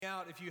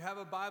Out, if you have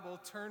a Bible,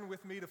 turn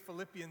with me to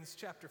Philippians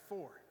chapter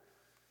 4.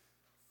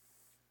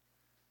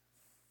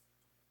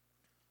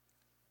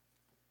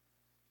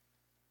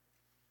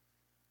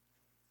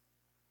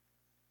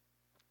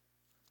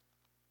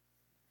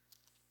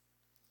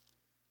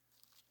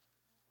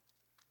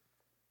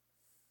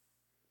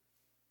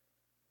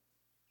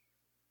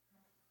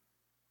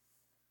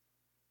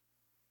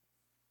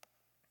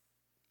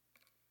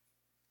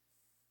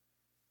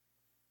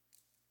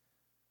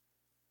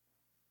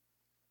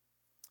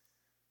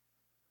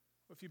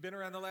 If you've been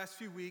around the last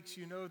few weeks,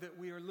 you know that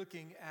we are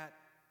looking at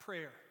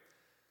prayer,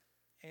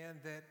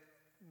 and that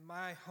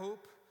my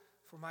hope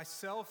for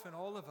myself and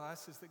all of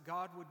us is that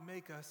God would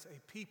make us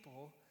a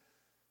people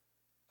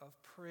of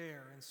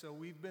prayer. And so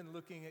we've been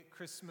looking at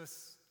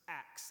Christmas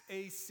acts,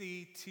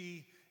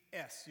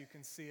 ACTS. You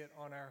can see it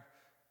on our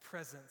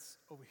presents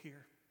over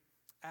here.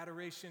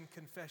 Adoration,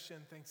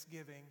 confession,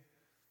 thanksgiving,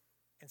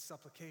 and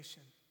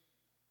supplication.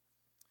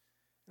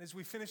 And as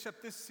we finish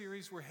up this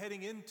series, we're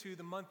heading into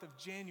the month of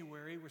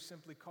January. We're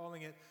simply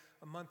calling it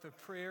a month of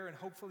prayer, and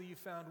hopefully you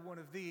found one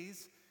of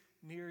these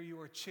near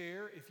your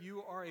chair. If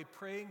you are a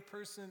praying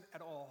person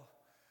at all,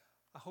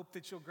 I hope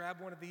that you'll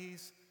grab one of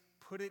these,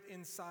 put it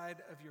inside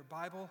of your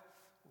Bible,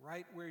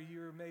 right where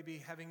you're maybe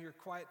having your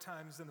quiet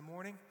times in the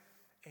morning,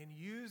 and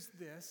use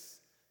this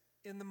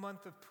in the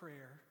month of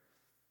prayer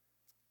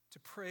to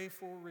pray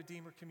for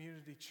Redeemer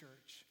Community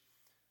Church.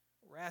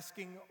 We're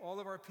asking all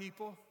of our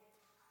people,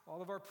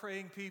 all of our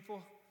praying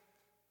people,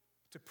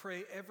 to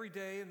pray every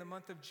day in the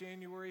month of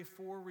January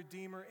for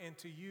Redeemer and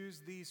to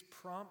use these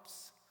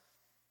prompts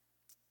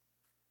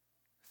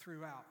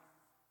throughout.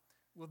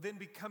 We'll then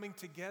be coming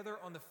together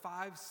on the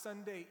 5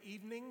 Sunday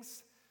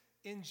evenings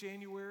in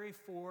January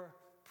for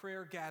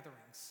prayer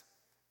gatherings.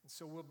 And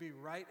so we'll be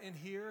right in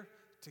here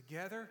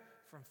together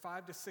from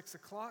 5 to 6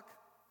 o'clock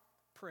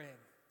praying.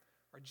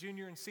 Our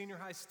junior and senior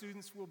high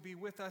students will be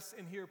with us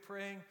in here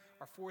praying.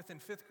 Our 4th and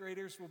 5th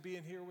graders will be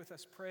in here with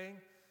us praying.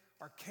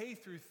 Our K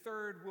through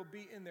 3rd will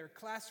be in their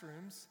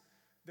classrooms.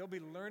 They'll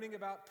be learning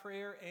about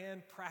prayer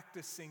and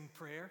practicing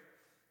prayer.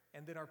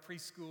 And then our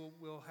preschool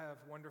will have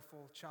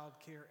wonderful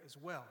childcare as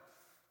well.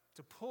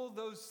 To pull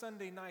those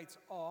Sunday nights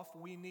off,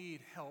 we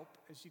need help,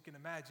 as you can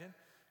imagine.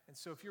 And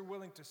so if you're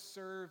willing to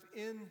serve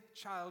in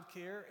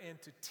childcare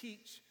and to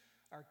teach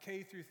our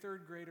K through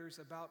 3rd graders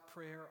about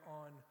prayer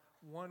on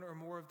one or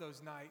more of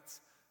those nights,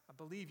 I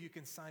believe you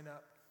can sign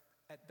up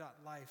at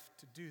 .life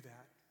to do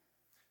that.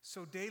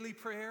 So daily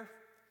prayer,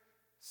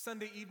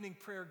 Sunday evening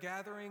prayer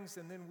gatherings,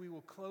 and then we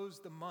will close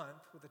the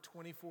month with a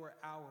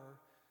 24-hour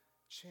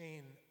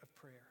chain of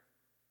prayer.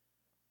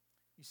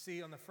 You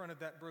see on the front of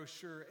that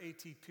brochure,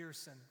 A.T.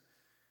 Pearson,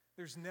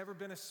 there's never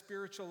been a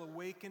spiritual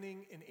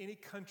awakening in any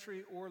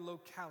country or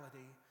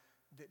locality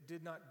that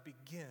did not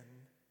begin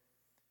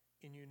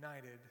in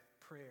united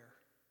prayer.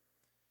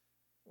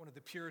 One of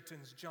the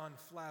Puritans, John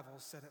Flavel,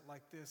 said it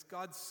like this: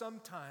 God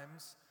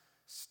sometimes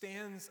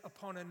stands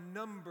upon a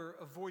number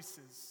of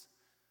voices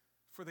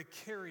for the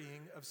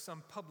carrying of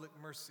some public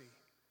mercy,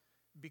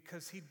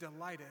 because he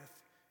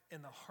delighteth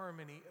in the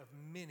harmony of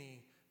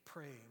many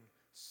praying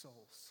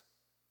souls.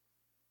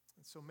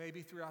 And so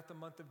maybe throughout the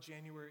month of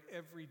January,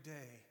 every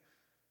day,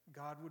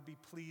 God would be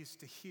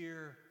pleased to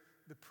hear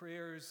the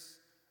prayers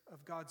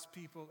of God's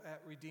people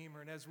at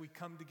Redeemer. And as we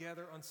come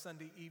together on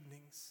Sunday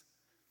evenings,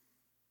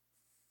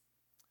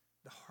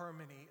 the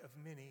harmony of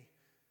many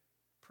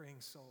praying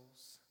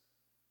souls.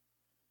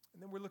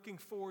 And then we're looking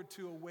forward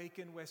to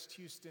Awaken West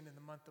Houston in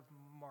the month of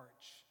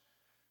March.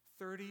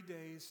 30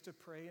 days to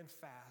pray and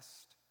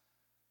fast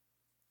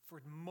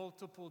for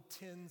multiple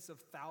tens of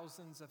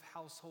thousands of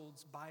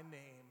households by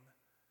name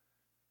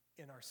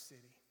in our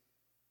city.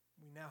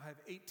 We now have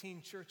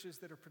 18 churches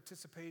that are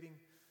participating,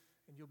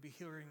 and you'll be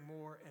hearing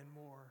more and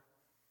more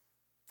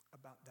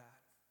about that.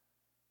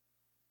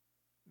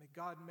 May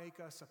God make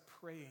us a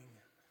praying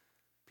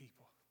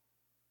people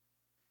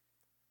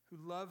who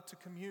love to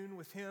commune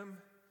with Him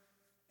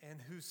and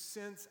who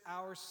sense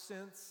our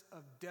sense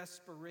of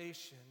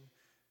desperation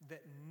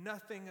that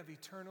nothing of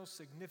eternal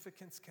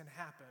significance can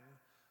happen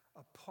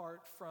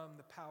apart from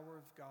the power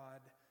of God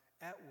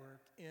at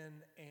work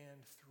in and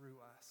through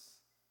us.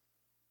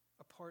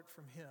 Apart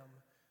from Him,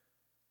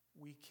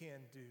 we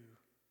can do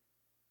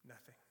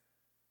nothing.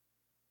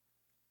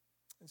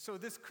 And so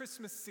this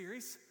Christmas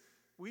series,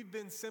 we've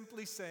been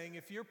simply saying,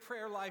 if your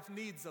prayer life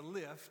needs a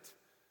lift,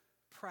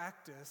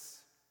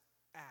 practice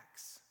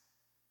acts.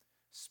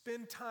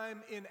 Spend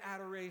time in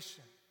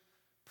adoration,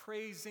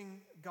 praising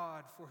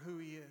God for who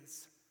He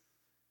is.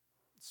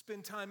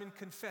 Spend time in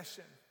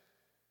confession,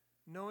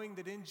 knowing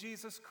that in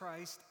Jesus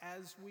Christ,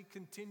 as we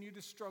continue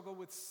to struggle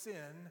with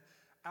sin,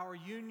 our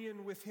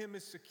union with Him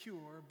is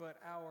secure, but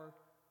our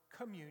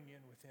communion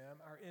with Him,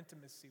 our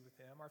intimacy with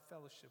Him, our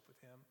fellowship with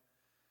Him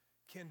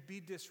can be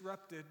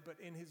disrupted, but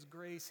in His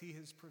grace, He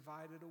has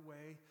provided a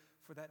way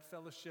for that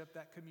fellowship,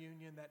 that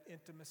communion, that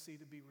intimacy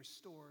to be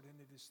restored, and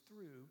it is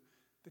through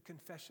the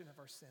confession of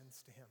our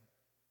sins to Him.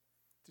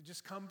 To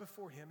just come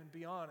before Him and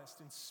be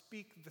honest and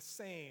speak the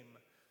same.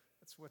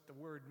 That's what the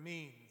word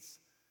means.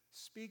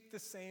 speak the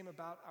same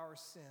about our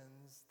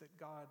sins that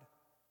God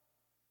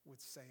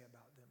would say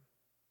about them.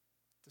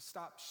 To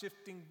stop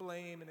shifting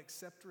blame and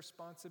accept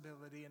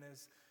responsibility. And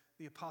as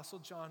the Apostle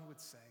John would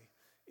say,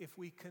 if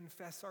we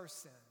confess our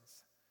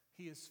sins,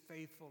 he is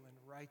faithful and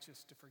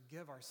righteous to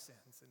forgive our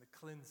sins and to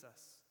cleanse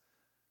us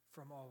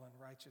from all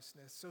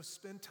unrighteousness. So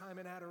spend time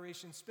in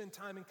adoration, spend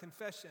time in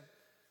confession.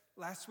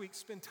 Last week,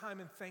 spend time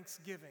in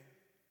thanksgiving.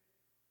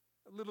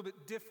 A little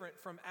bit different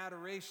from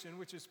adoration,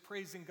 which is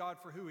praising God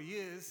for who he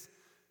is.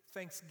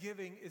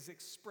 Thanksgiving is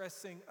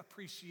expressing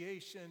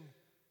appreciation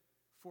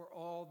for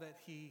all that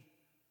he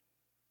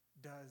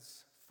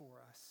does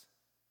for us.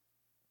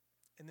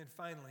 And then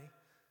finally,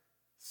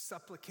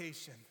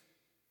 supplication.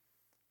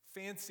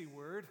 Fancy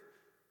word.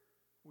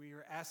 We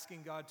are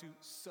asking God to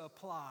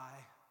supply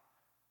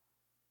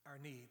our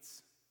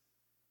needs.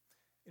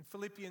 In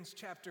Philippians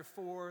chapter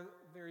 4,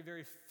 very,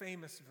 very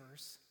famous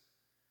verse,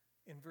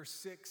 in verse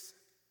 6,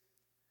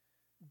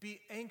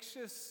 be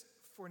anxious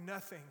for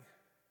nothing,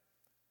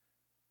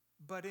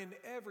 but in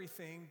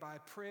everything by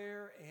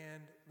prayer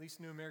and, at least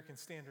New American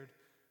Standard,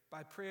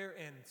 by prayer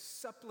and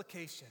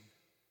supplication,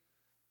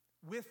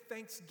 with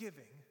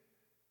thanksgiving,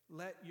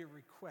 let your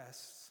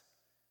requests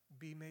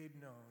be made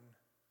known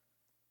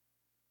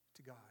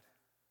to God.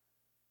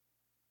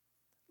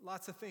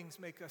 Lots of things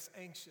make us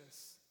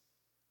anxious.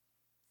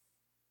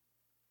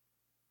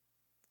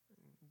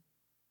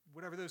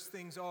 Whatever those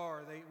things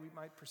are, we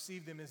might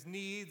perceive them as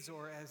needs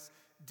or as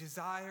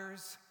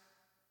desires.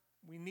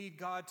 We need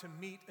God to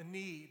meet a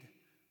need.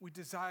 We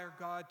desire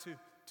God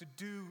to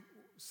do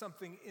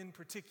something in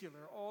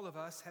particular. All of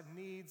us have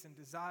needs and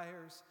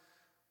desires.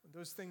 When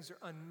those things are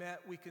unmet,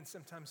 we can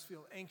sometimes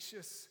feel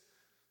anxious.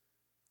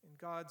 And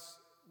God's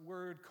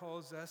word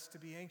calls us to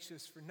be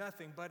anxious for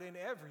nothing, but in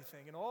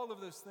everything, in all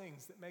of those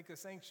things that make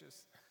us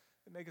anxious,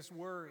 that make us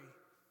worry.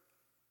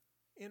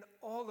 In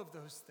all of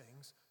those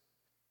things,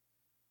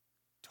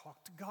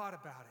 talk to God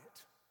about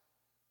it.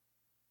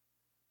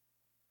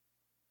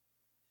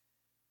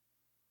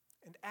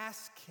 And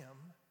ask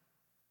him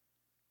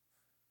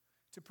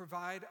to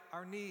provide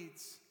our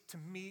needs, to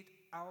meet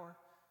our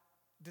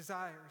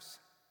desires.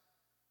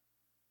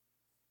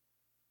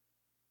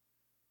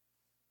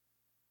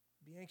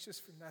 Be anxious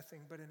for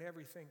nothing, but in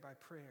everything by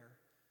prayer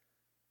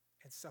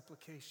and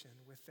supplication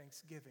with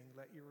thanksgiving,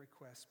 let your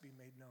requests be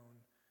made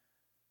known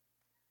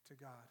to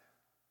God.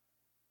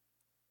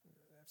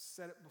 I've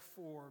said it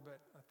before, but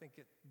I think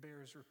it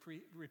bears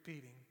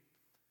repeating,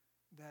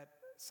 that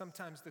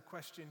sometimes the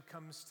question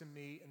comes to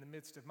me in the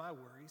midst of my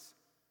worries,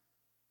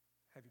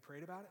 have you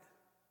prayed about it?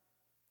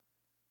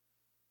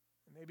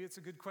 And maybe it's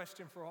a good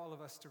question for all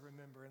of us to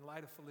remember in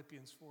light of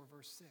Philippians 4,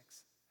 verse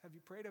 6. Have you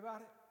prayed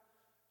about it?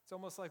 It's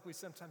almost like we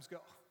sometimes go,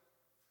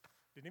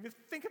 didn't even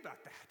think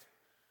about that.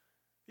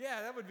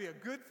 Yeah, that would be a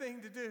good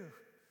thing to do,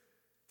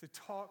 to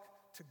talk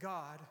to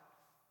God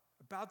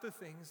about the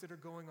things that are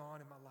going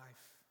on in my life.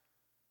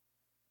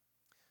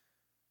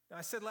 Now,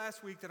 I said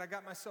last week that I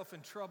got myself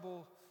in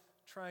trouble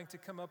trying to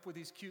come up with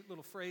these cute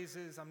little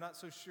phrases. I'm not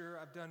so sure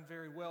I've done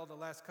very well the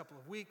last couple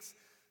of weeks.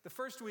 The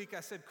first week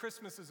I said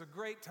Christmas is a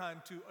great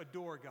time to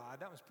adore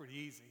God. That was pretty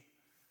easy.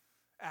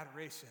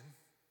 Adoration.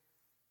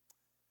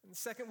 And the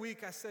second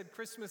week I said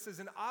Christmas is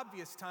an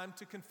obvious time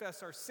to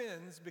confess our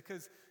sins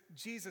because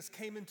Jesus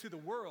came into the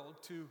world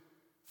to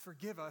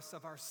forgive us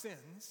of our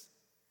sins.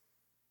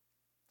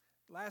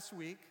 Last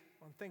week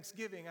on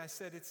Thanksgiving I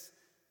said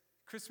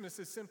Christmas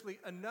is simply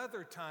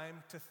another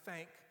time to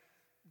thank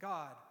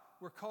God.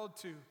 We're called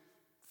to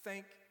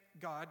thank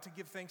God, to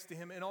give thanks to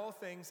him in all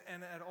things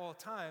and at all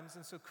times.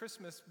 And so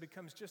Christmas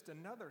becomes just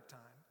another time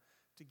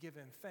to give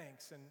him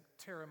thanks. And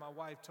Tara, my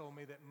wife, told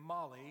me that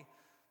Molly,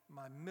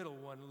 my middle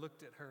one,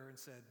 looked at her and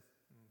said,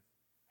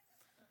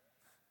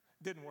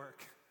 didn't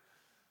work.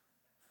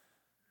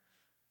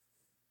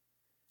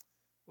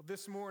 Well,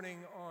 this morning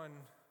on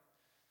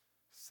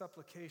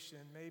supplication,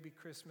 maybe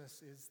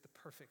Christmas is the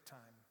perfect time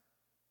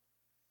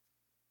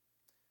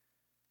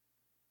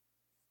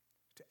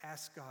to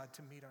ask God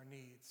to meet our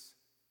needs,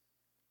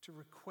 to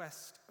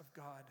request of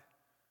God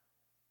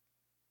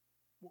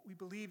what we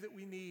believe that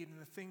we need and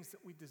the things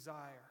that we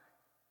desire.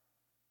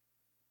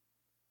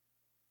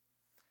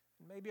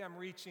 And maybe I'm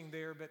reaching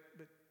there, but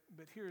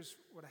here's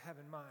what I have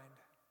in mind.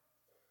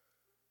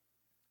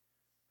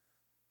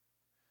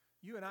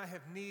 You and I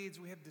have needs,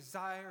 we have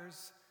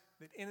desires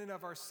that in and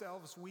of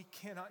ourselves we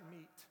cannot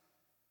meet.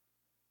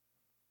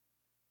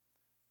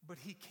 But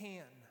he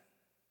can.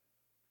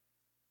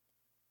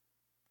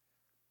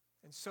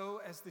 And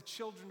so as the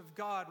children of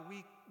God,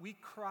 we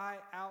cry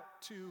out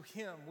to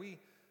him. We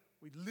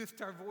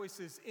lift our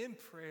voices in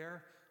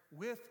prayer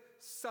with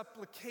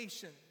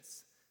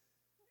supplications.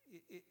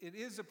 It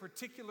is a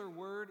particular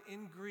word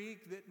in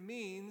Greek that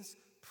means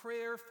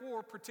prayer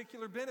for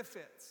particular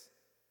benefits.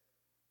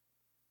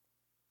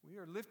 We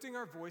are lifting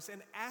our voice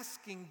and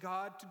asking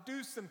God to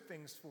do some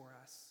things for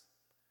us.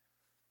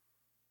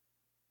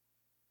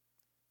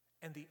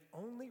 And the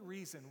only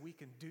reason we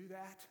can do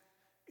that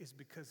is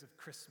because of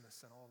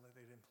Christmas and all that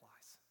it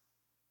implies.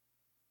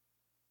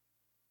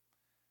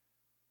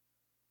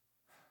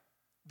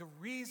 The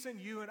reason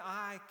you and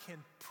I can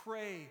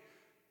pray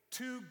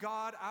to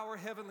God, our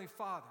Heavenly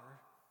Father,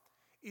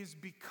 is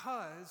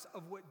because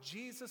of what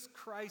Jesus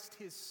Christ,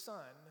 his Son,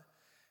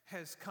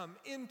 has come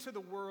into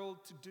the world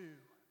to do.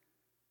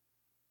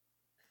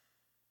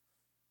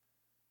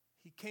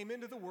 He came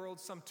into the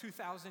world some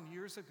 2,000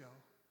 years ago,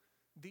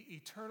 the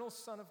eternal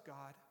Son of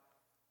God,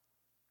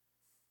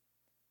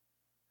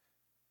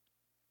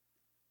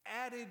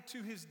 added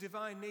to his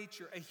divine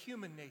nature a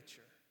human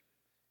nature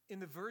in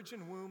the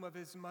virgin womb of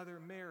his mother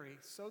Mary,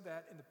 so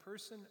that in the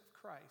person of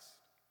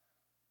Christ,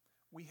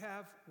 we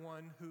have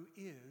one who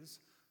is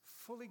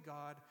fully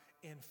God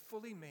and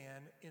fully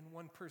man in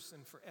one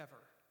person forever.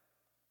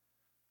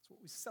 That's what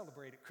we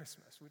celebrate at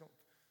Christmas. We don't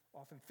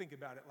often think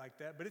about it like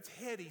that, but it's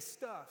heady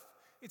stuff.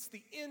 It's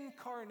the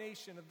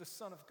incarnation of the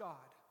Son of God.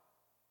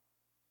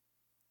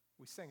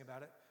 We sang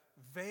about it.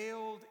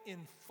 Veiled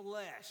in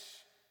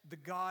flesh, the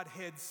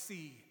Godhead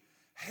see.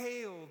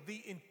 Hail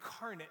the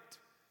incarnate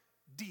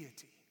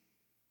deity.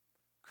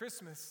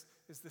 Christmas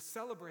is the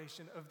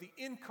celebration of the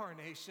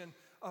incarnation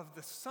of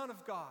the Son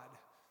of God.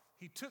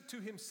 He took to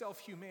himself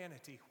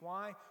humanity.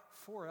 Why?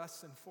 For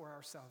us and for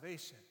our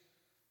salvation.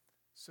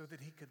 So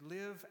that he could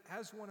live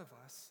as one of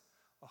us,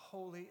 a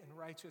holy and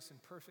righteous and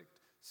perfect,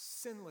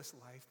 sinless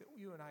life that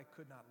you and I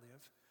could not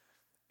live.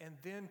 And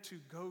then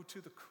to go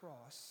to the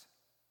cross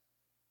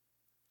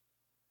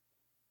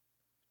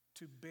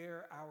to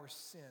bear our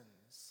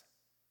sins,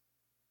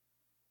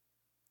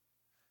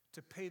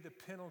 to pay the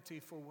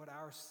penalty for what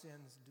our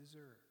sins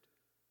deserved.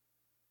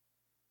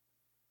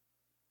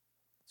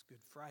 It's Good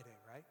Friday,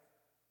 right?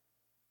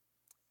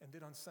 And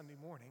then on Sunday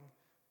morning,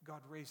 God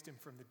raised him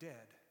from the dead.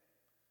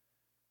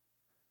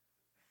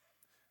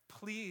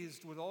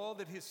 Pleased with all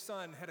that his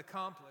Son had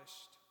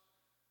accomplished,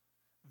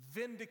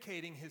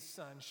 vindicating his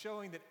Son,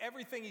 showing that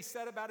everything he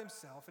said about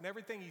himself and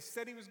everything he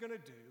said he was going to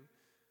do,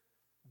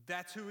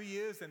 that's who he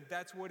is and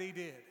that's what he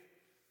did.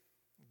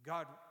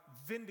 God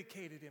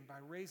vindicated him by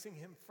raising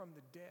him from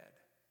the dead.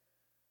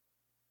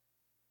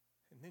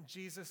 And then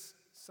Jesus,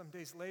 some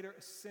days later,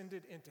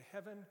 ascended into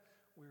heaven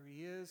where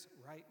he is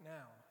right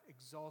now,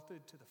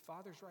 exalted to the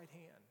Father's right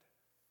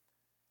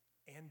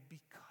hand. And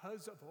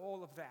because of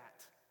all of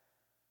that,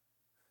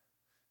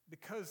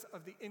 because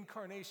of the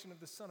incarnation of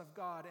the Son of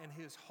God and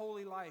his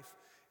holy life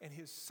and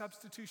his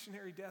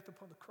substitutionary death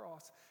upon the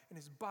cross and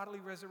his bodily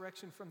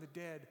resurrection from the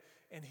dead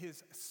and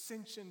his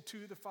ascension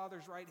to the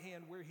Father's right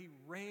hand where he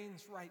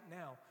reigns right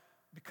now,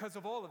 because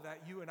of all of that,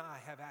 you and I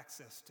have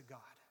access to God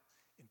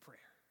in prayer.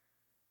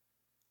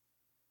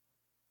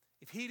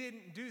 If he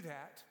didn't do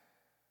that,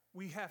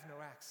 we have no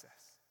access.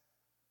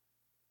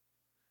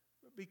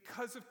 But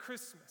because of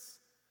Christmas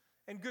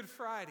and Good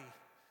Friday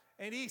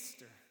and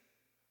Easter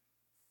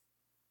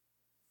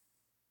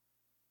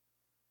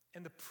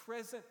and the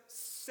present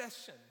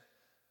session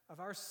of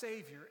our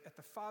Savior at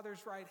the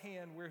Father's right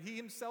hand, where he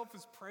himself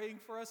is praying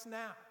for us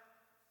now,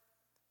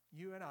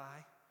 you and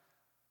I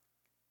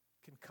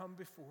can come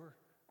before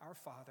our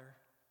Father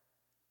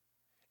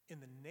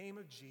in the name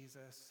of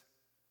Jesus,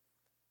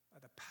 by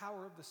the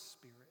power of the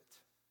Spirit,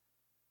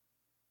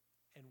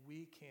 and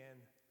we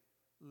can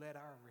let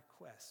our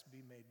requests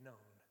be made known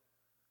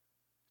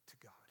to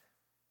God.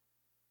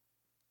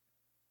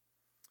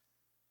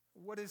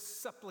 What is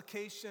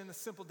supplication? A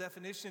simple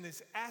definition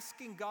is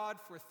asking God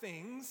for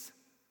things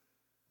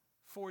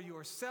for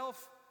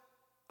yourself,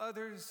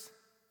 others,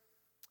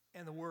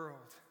 and the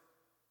world.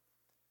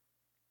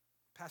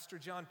 Pastor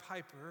John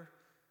Piper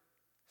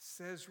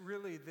says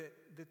really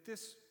that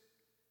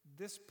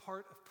this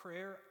part of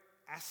prayer,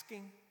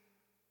 asking,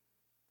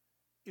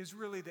 is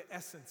really the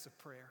essence of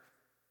prayer.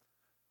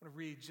 I want to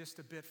read just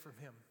a bit from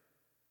him.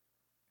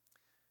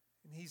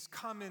 And he's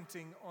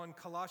commenting on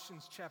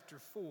Colossians chapter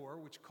 4,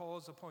 which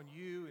calls upon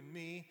you and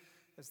me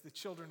as the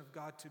children of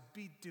God to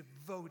be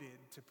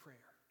devoted to prayer.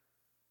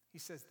 He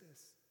says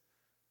this: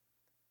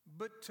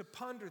 but to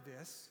ponder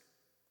this,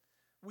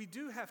 we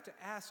do have to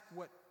ask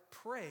what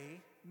pray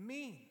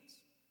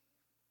means.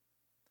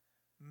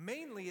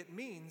 Mainly it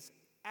means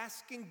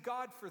asking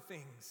God for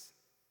things.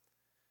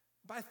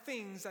 By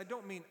things, I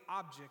don't mean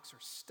objects or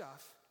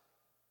stuff.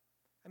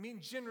 I mean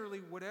generally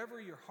whatever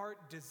your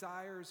heart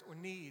desires or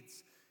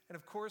needs. And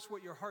of course,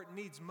 what your heart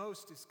needs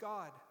most is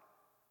God.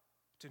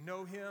 To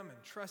know him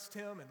and trust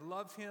him and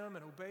love him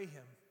and obey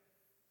him.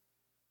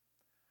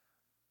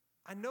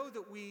 I know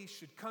that we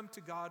should come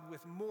to God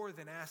with more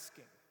than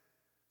asking.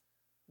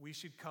 We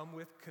should come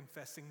with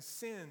confessing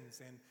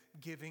sins and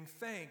giving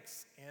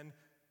thanks and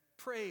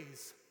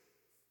praise.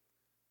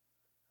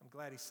 I'm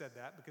glad he said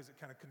that because it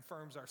kind of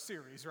confirms our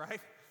series,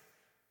 right?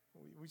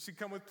 We should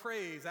come with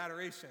praise,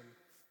 adoration,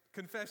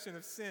 confession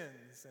of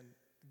sins, and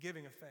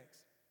giving of thanks.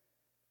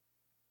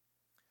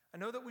 I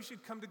know that we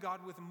should come to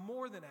God with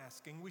more than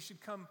asking. We should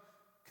come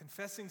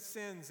confessing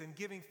sins and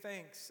giving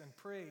thanks and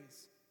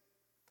praise.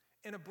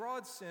 In a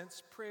broad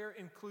sense, prayer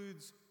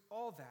includes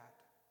all that.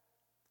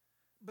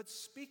 But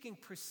speaking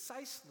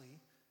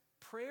precisely,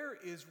 prayer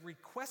is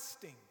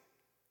requesting,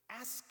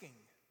 asking.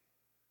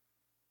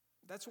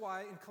 That's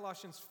why in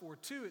Colossians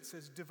 4:2 it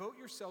says, devote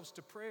yourselves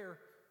to prayer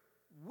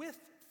with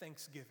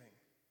thanksgiving.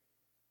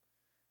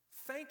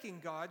 Thanking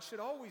God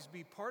should always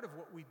be part of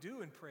what we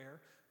do in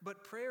prayer,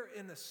 but prayer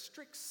in a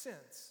strict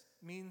sense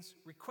means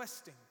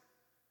requesting.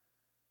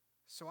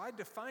 So I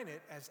define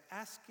it as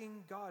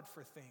asking God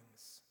for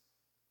things.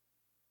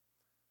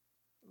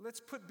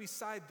 Let's put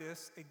beside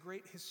this a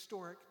great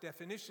historic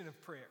definition of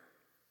prayer.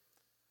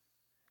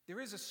 There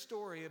is a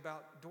story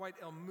about Dwight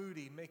L.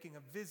 Moody making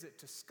a visit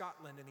to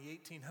Scotland in the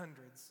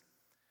 1800s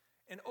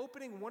and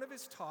opening one of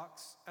his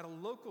talks at a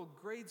local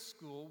grade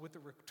school with the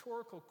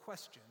rhetorical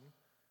question,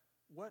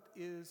 "What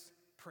is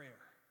prayer?"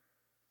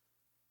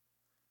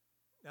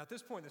 Now, at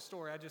this point in the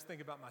story, I just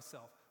think about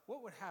myself.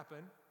 What would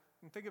happen,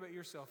 and think about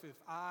yourself, if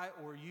I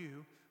or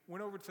you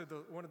went over to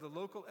one of the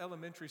local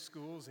elementary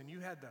schools and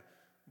you had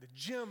the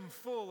gym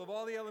full of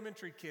all the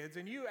elementary kids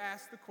and you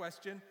asked the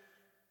question,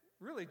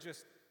 really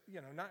just,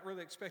 not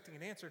really expecting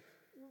an answer,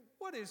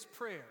 "What is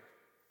prayer?"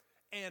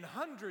 And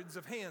hundreds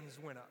of hands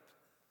went up.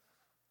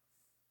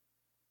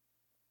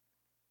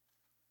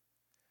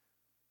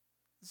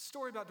 The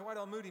story about Dwight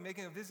L. Moody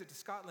making a visit to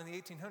Scotland in the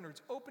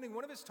 1800s, opening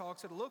one of his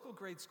talks at a local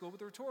grade school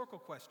with a rhetorical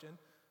question,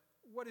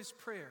 "What is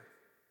prayer?"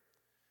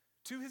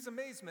 To his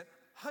amazement,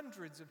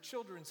 hundreds of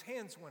children's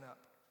hands went up.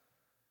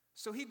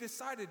 So he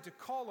decided to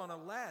call on a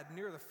lad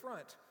near the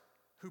front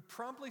who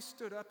promptly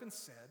stood up and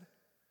said,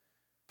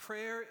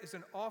 "Prayer is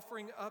an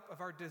offering up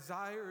of our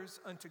desires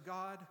unto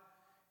God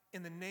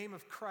in the name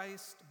of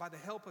Christ by the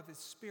help of his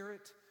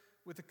Spirit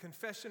with a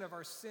confession of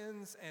our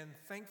sins and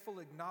thankful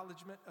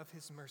acknowledgement of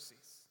his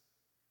mercies."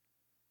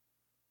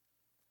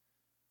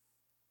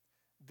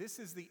 This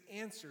is the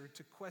answer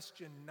to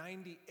question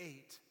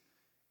 98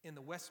 in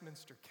the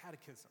Westminster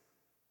Catechism.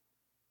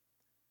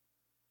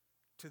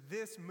 To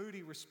this,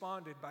 Moody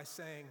responded by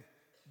saying,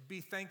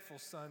 "Be thankful,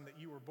 son, that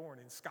you were born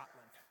in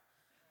Scotland."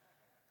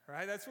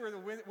 Right? That's where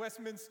the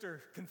Westminster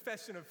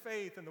Confession of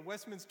Faith and the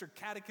Westminster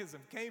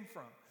Catechism came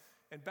from.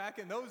 And back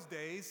in those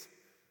days,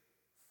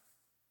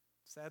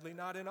 sadly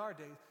not in our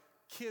days,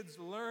 kids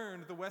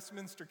learned the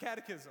Westminster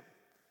Catechism.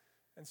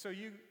 And so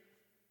you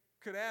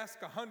could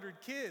ask 100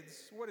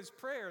 kids, "What is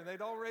prayer?" and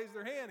they'd all raise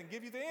their hand and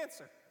give you the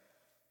answer.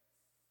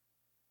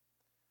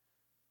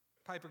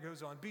 Piper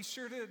goes on, "Be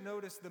sure to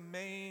notice the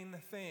main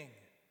thing.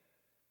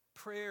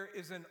 Prayer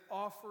is an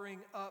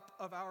offering up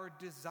of our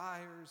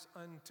desires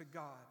unto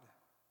God."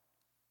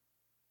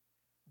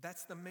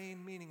 That's the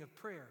main meaning of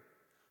prayer.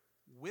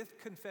 With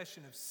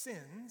confession of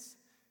sins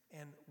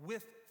and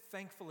with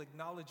thankful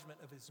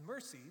acknowledgement of his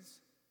mercies,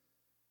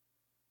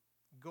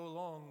 go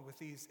along with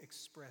these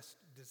expressed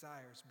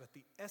desires. But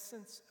the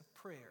essence of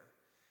prayer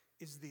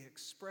is the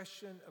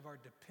expression of our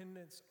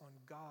dependence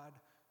on God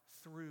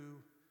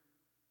through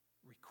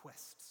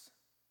requests.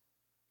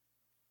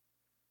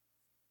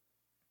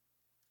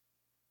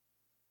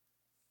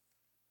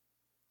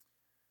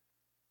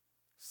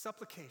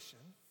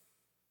 Supplication,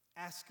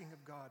 asking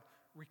of God,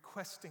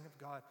 requesting of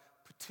God,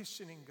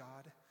 petitioning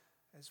God,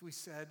 as we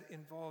said,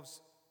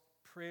 involves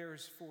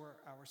prayers for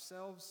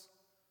ourselves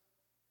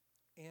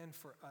and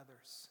for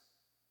others.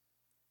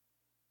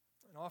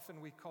 And often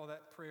we call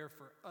that prayer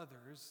for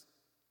others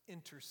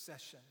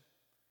intercession.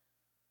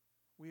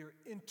 We are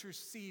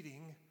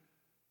interceding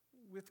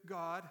with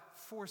God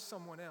for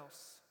someone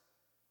else.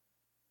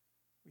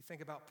 We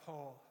think about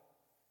Paul.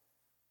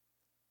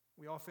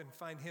 We often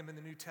find him in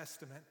the New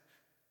Testament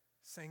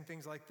saying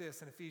things like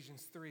this in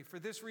Ephesians 3. "For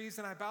this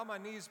reason I bow my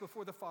knees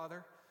before the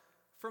Father,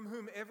 from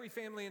whom every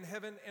family in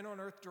heaven and on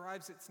earth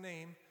derives its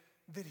name,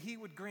 that he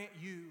would grant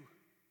you."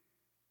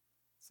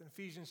 It's in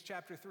Ephesians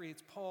chapter 3.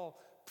 It's Paul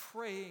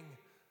praying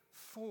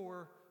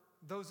for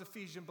those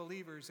Ephesian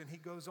believers, and he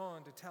goes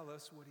on to tell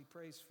us what he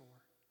prays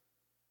for.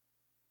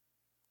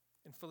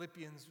 In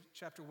Philippians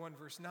chapter 1,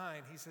 verse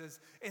 9, he says,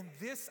 "And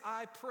this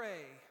I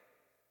pray,"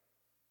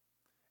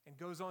 and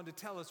goes on to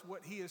tell us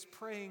what he is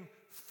praying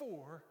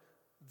for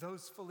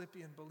those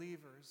Philippian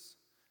believers.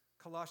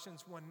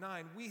 Colossians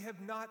 1:9, "We have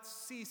not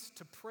ceased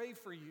to pray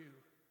for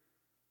you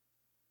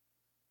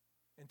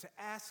and to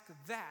ask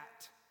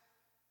that."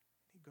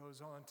 He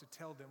goes on to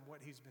tell them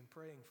what he's been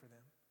praying for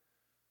them.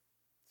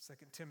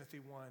 2 Timothy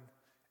 1,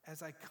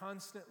 "As I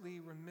constantly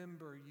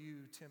remember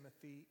you,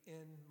 Timothy,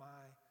 in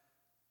my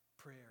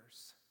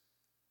prayers."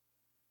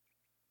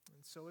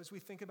 And so as we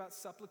think about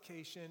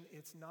supplication,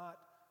 it's not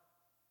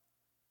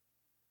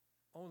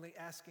only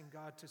asking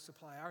God to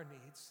supply our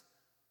needs,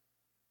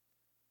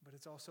 but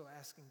it's also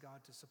asking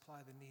God to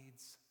supply the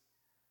needs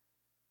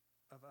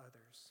of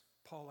others.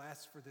 Paul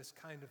asks for this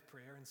kind of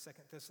prayer in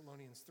 2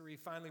 Thessalonians 3.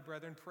 "Finally,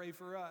 brethren, pray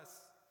for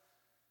us."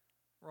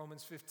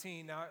 Romans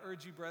 15, "Now I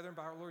urge you, brethren,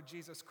 by our Lord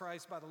Jesus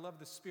Christ, by the love of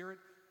the Spirit,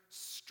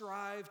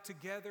 strive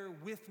together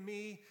with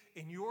me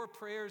in your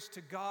prayers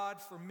to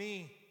God for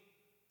me."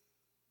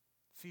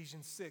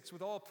 Ephesians 6,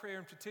 "With all prayer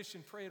and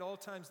petition, pray at all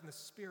times in the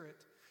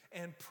Spirit,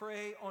 and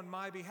pray on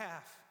my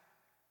behalf."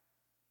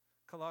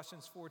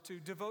 Colossians 4:2,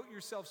 "Devote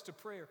yourselves to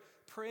prayer,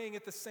 praying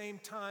at the same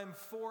time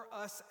for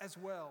us as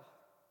well."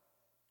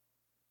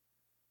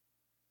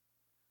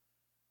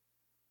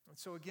 And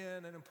so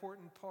again, an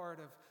important part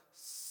of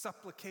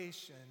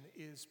supplication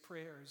is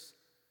prayers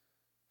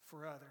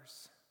for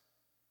others.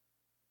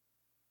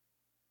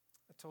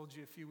 told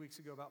you a few weeks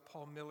ago about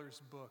Paul Miller's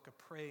book, A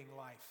Praying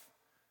Life.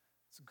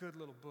 It's a good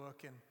little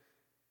book, and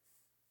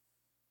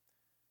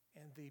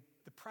the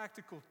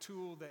practical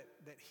tool that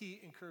he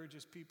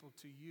encourages people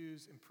to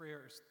use in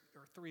prayer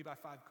are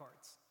 3x5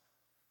 cards.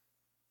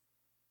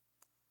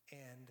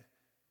 And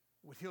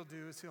what he'll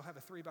do is he'll have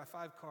a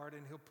 3x5 card,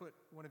 and he'll put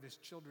one of his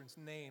children's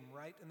name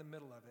right in the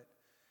middle of it.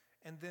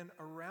 And then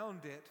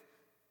around it,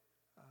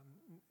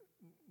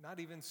 not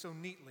even so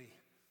neatly,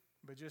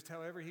 but just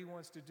however he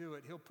wants to do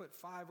it, he'll put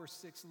 5 or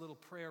 6 little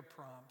prayer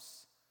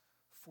prompts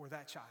for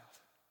that child.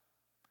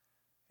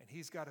 And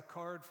he's got a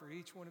card for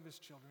each one of his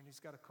children. He's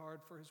got a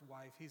card for his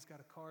wife. He's got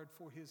a card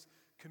for his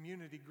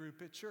community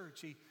group at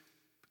church. He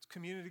puts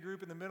community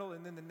group in the middle,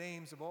 and then the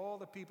names of all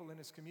the people in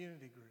his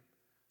community group.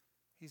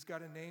 He's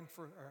got a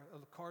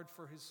card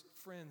for his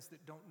friends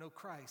that don't know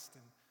Christ,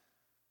 and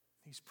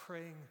he's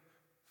praying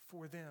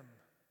for them.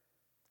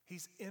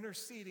 He's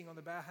interceding on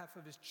the behalf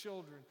of his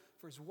children,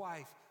 for his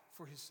wife,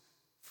 for his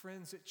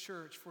friends at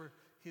church, for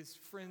his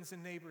friends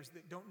and neighbors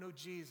that don't know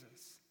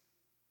Jesus.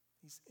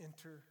 He's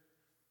interceding.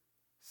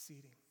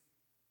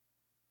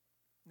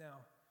 Now,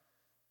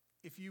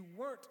 if you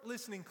weren't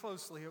listening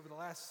closely over the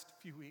last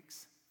few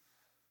weeks,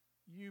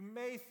 you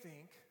may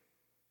think,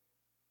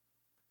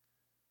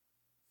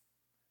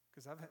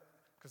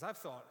 because I've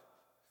thought,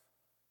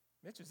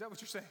 Mitch, is that what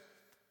you're saying?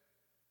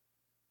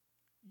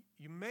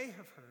 You may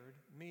have heard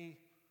me,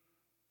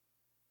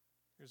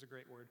 here's a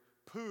great word,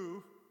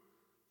 poo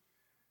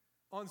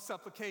on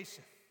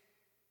supplication,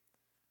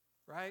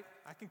 right?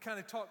 I can kind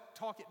of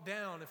talk it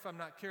down if I'm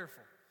not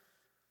careful.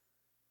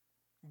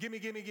 Gimme,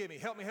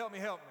 help me,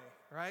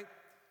 right?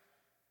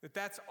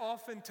 That's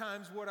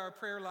oftentimes what our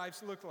prayer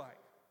lives look like.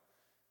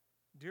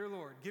 Dear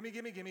Lord, gimme,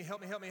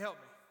 help me.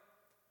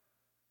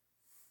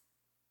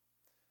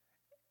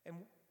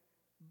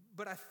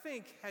 But I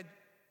think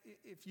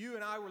if you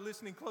and I were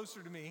listening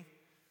closer to me,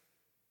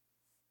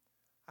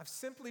 I've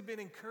simply been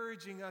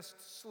encouraging us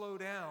to slow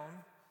down,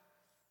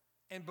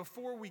 and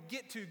before we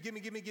get to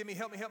gimme,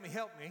 help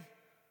me,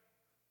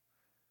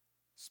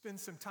 spend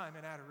some time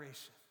in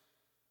adoration.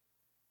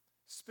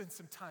 Spend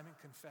some time in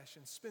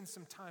confession. Spend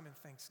some time in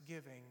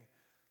thanksgiving,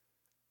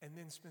 and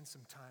then spend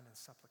some time in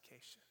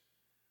supplication.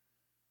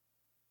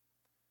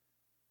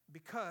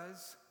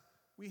 Because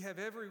we have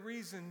every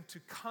reason to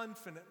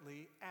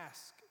confidently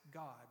ask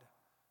God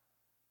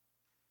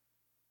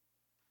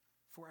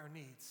for our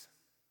needs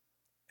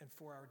and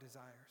for our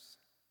desires.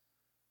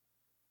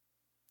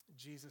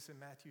 Jesus in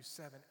Matthew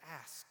 7,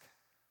 ask.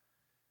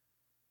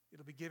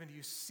 It'll be given to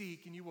you.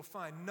 Seek, and you will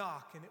find.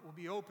 Knock, and it will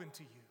be open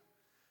to you.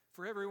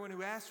 For everyone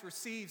who asks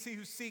receives. He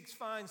who seeks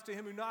finds. To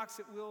him who knocks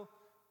it will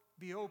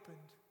be opened.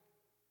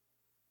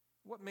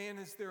 What man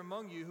is there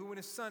among you who, when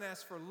his son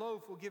asks for a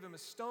loaf, will give him a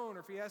stone?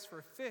 Or if he asks for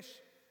a fish,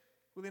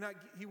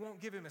 he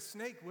won't give him a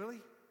snake, will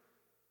he?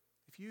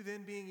 If you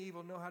then, being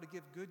evil, know how to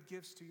give good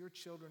gifts to your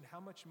children, how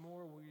much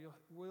more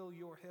will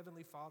your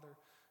heavenly Father,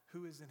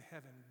 who is in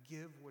heaven,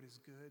 give what is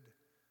good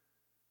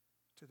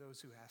to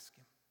those who ask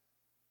him?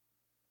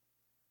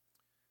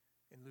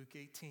 In Luke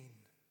 18,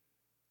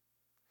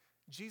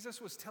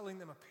 Jesus was telling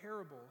them a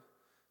parable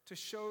to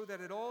show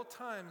that at all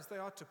times they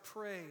ought to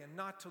pray and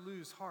not to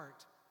lose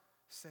heart,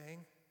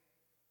 saying,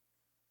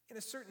 in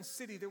a certain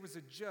city there was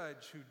a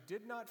judge who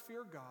did not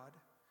fear God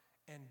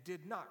and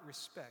did not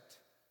respect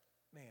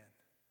man.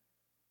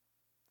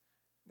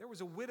 There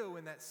was a widow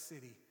in that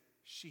city.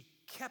 She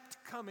kept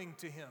coming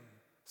to him,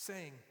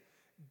 saying,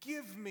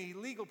 give me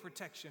legal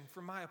protection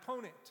from my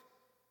opponent.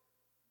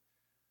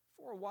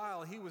 For a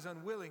while he was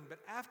unwilling, but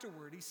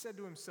afterward he said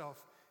to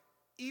himself,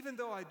 even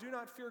though I do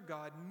not fear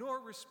God nor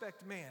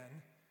respect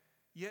man,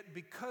 yet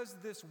because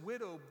this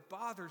widow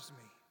bothers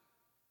me,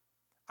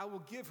 I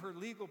will give her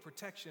legal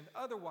protection.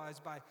 Otherwise,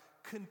 by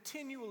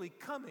continually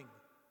coming,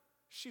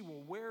 she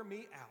will wear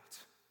me out.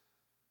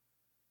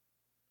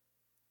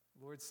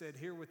 The Lord said,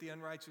 hear what the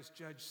unrighteous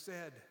judge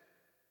said.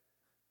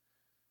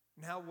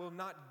 Now will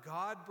not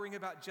God bring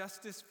about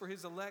justice for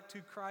his elect who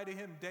cry to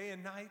him day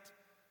and night?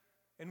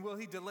 And will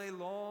he delay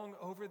long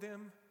over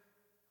them?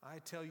 I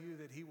tell you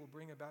that he will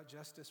bring about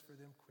justice for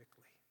them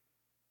quickly.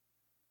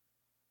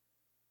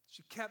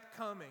 She kept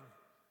coming.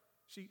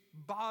 She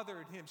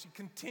bothered him. She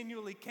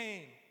continually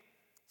came,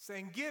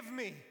 saying, give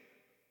me.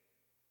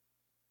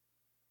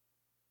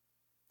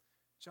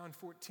 John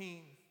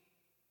 14.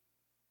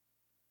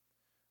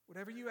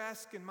 Whatever you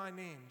ask in my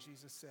name,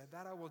 Jesus said,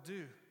 that I will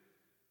do,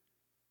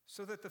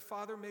 so that the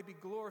Father may be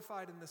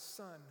glorified in the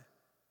Son.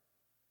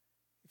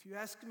 If you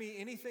ask me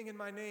anything in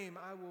my name,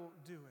 I will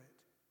do it.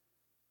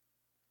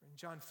 In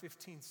John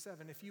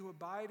 15:7, if you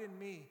abide in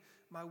me,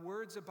 my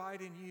words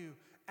abide in you.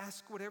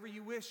 Ask whatever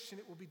you wish, and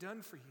it will be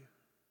done for you.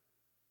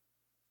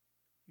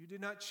 You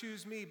did not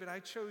choose me, but I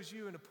chose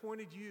you and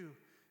appointed you,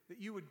 that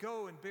you would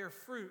go and bear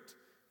fruit,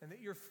 and that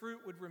your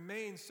fruit would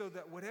remain, so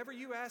that whatever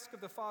you ask of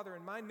the Father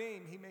in my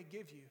name, he may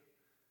give you.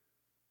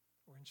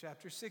 Or in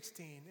chapter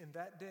 16, in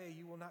that day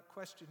you will not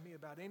question me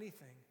about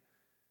anything.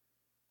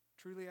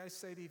 Truly I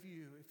say to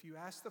you, if you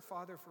ask the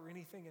Father for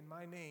anything in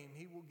my name,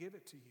 he will give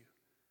it to you.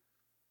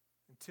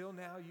 Until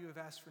now you have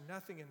asked for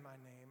nothing in my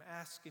name.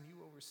 Ask and you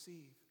will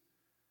receive,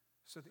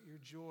 so that your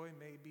joy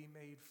may be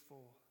made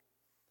full.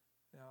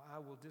 Now I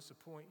will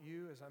disappoint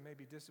you as I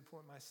maybe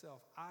disappoint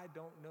myself. I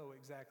don't know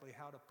exactly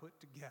how to put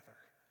together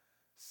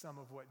some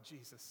of what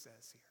Jesus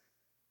says here.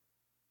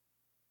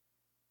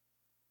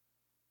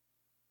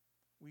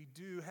 We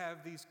do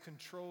have these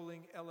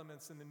controlling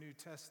elements in the New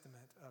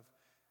Testament of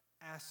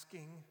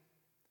asking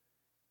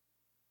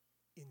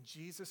in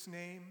Jesus'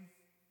 name,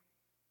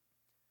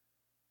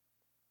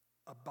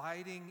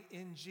 abiding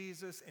in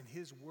Jesus and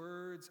his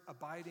words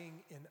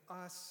abiding in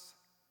us.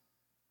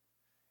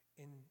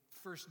 In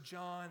 1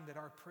 John, that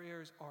our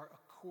prayers are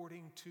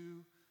according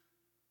to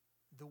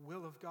the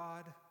will of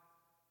God.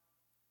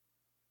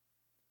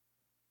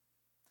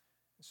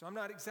 So I'm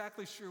not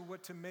exactly sure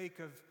what to make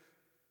of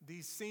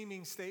these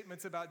seeming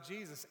statements about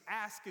Jesus.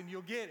 Ask and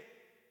you'll get it.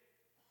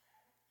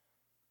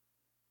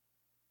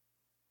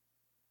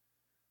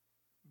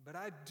 But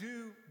I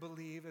do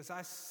believe, as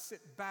I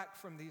sit back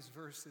from these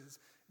verses,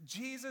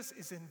 Jesus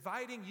is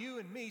inviting you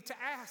and me to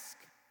ask.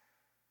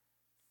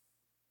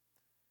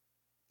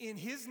 In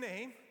his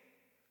name,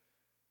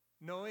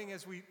 knowing,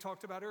 as we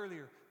talked about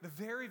earlier, the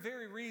very,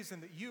 very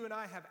reason that you and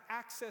I have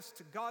access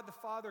to God the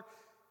Father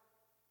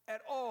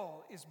at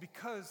all is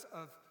because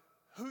of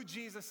who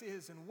Jesus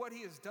is and what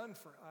he has done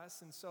for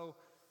us. And so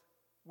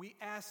we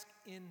ask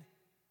in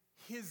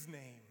his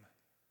name.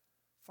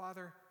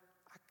 Father,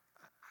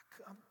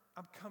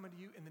 I'm coming to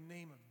you in the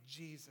name of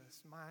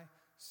Jesus, my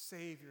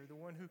Savior, the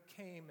one who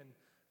came and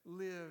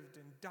lived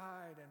and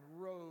died and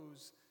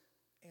rose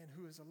and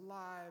who is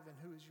alive and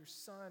who is your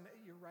Son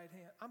at your right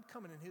hand. I'm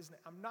coming in his name.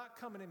 I'm not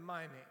coming in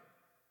my name,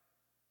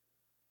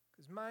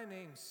 because my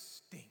name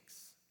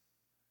stinks.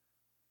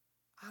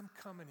 I'm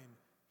coming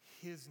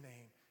in his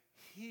name.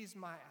 He's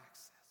my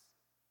access.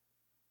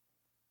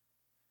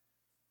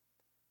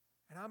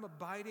 And I'm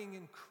abiding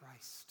in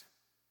Christ.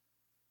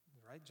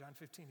 Right? John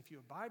 15, if you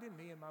abide in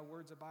me and my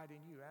words abide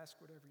in you, ask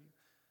whatever you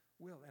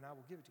will and I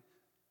will give it to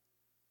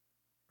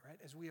you. Right?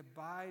 As we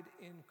abide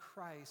in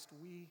Christ,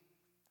 we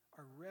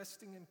are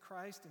resting in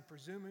Christ, and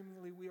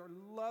presumably we are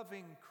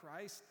loving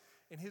Christ,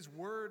 and his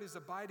word is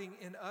abiding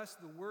in us.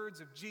 The words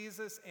of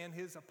Jesus and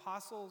his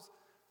apostles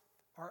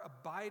are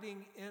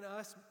abiding in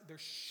us. They're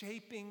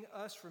shaping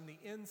us from the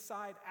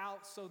inside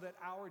out so that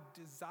our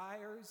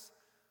desires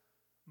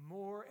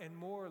more and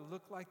more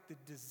look like the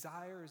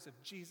desires of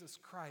Jesus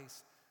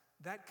Christ.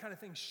 That kind of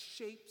thing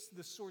shapes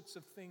the sorts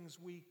of things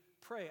we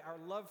pray. Our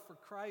love for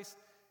Christ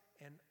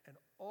and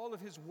all of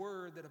his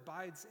word that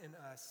abides in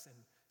us and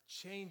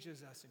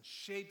changes us and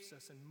shapes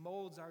us and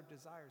molds our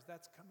desires,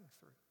 that's coming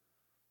through.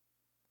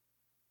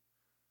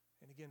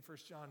 And again, 1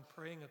 John,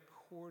 praying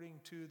according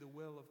to the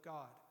will of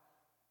God.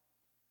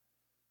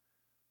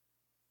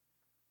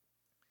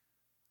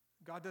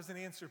 God doesn't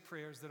answer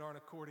prayers that aren't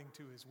according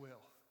to his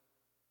will.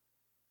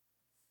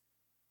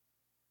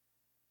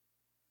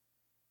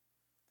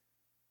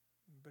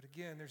 But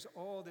again, there's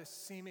all this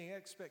seeming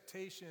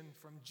expectation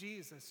from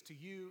Jesus to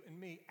you and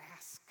me.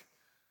 Ask.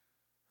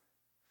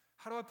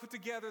 How do I put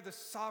together the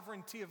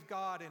sovereignty of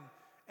God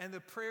and the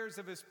prayers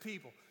of his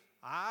people?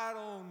 I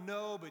don't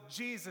know, but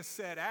Jesus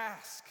said,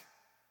 ask.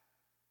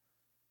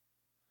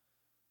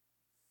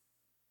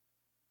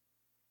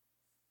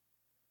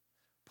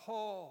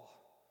 Paul,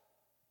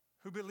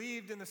 who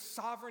believed in the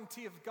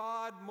sovereignty of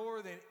God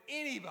more than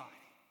anybody,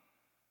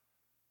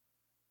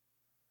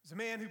 was a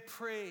man who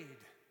prayed.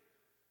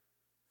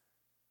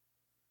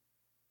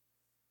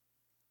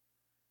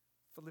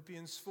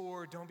 Philippians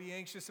 4, don't be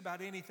anxious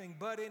about anything,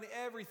 but in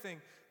everything,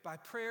 by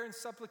prayer and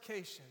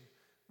supplication,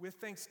 with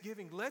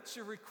thanksgiving, let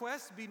your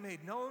requests be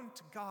made known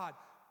to God.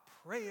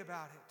 Pray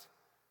about it.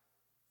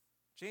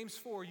 James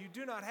 4, you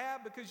do not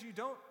have because you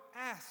don't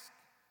ask.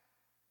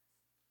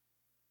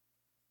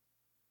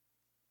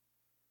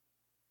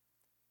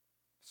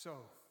 So,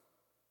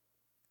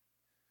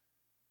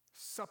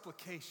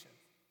 supplication.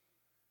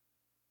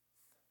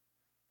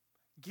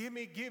 Give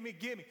me.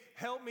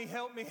 Help me.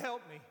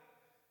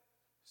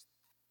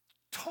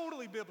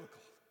 Totally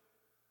biblical.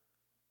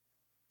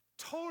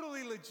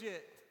 Totally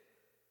legit.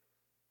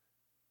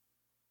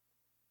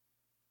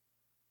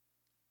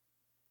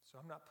 So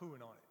I'm not pooing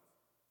on it.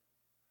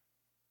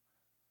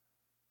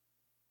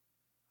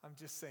 I'm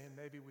just saying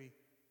maybe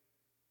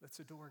let's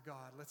adore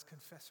God. Let's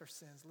confess our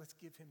sins. Let's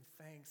give him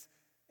thanks.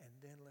 And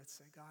then let's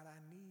say, God,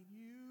 I need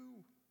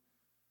you.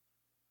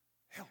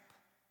 Help.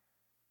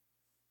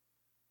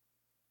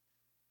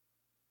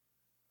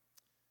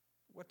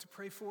 What to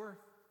pray for?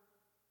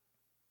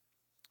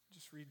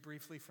 Just read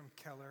briefly from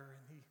Keller,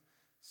 and he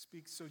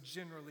speaks so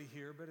generally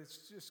here, but it's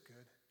just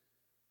good.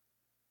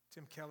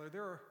 Tim Keller,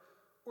 there are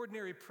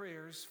ordinary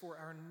prayers for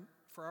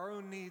our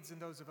own needs and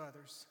those of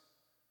others.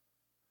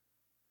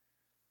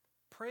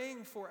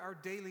 Praying for our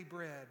daily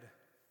bread,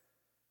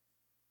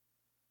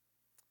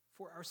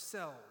 for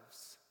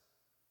ourselves,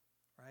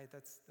 right?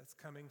 That's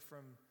coming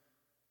from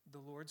the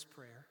Lord's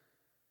Prayer,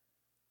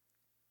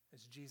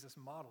 as Jesus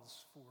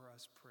models for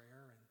us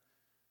prayer, and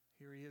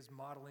here he is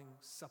modeling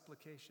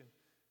supplication.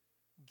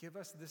 Give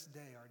us this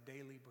day our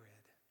daily bread.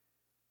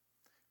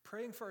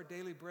 Praying for our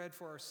daily bread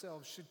for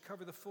ourselves should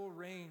cover the full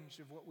range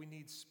of what we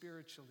need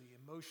spiritually,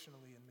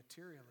 emotionally, and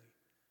materially.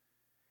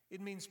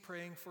 It means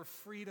praying for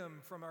freedom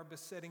from our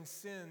besetting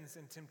sins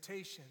and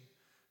temptation,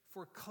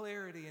 for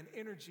clarity and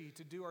energy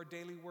to do our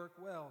daily work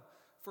well,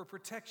 for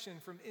protection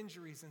from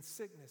injuries and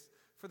sickness,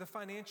 for the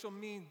financial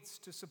means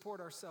to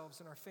support ourselves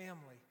and our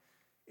family.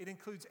 It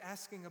includes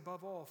asking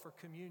above all for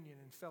communion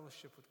and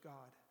fellowship with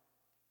God.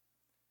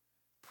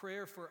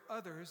 Prayer for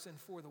others and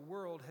for the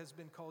world has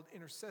been called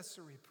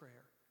intercessory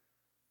prayer.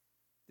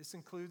 This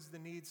includes the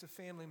needs of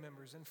family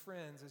members and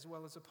friends, as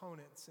well as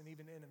opponents and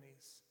even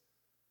enemies.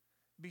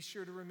 Be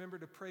sure to remember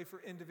to pray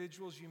for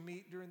individuals you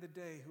meet during the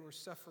day who are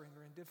suffering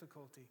or in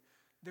difficulty.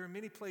 There are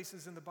many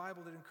places in the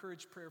Bible that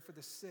encourage prayer for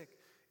the sick.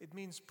 It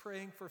means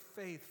praying for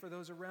faith for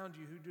those around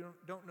you who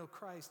don't know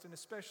Christ, and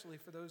especially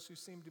for those who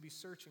seem to be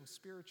searching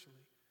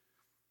spiritually.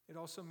 It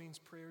also means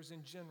prayers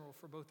in general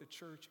for both the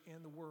church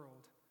and the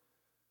world.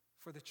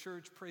 For the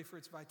church, pray for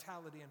its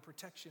vitality and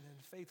protection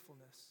and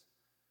faithfulness.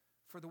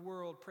 For the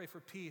world, pray for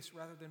peace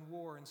rather than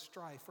war and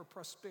strife, for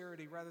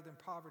prosperity rather than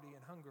poverty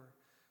and hunger,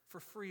 for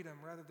freedom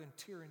rather than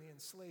tyranny and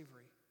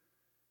slavery,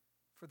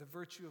 for the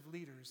virtue of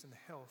leaders and the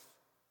health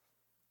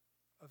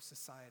of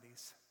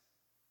societies.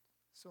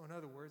 So in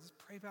other words,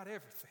 pray about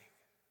everything.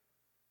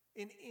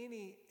 In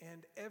any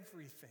and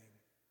everything,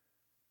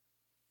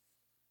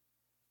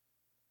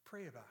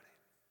 pray about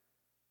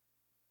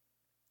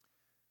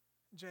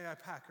it. J.I.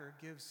 Packer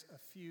gives a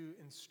few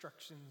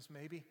instructions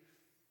maybe,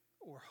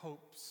 or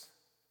hopes,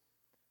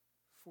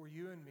 for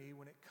you and me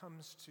when it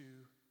comes to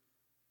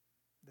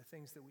the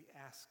things that we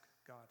ask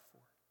God for.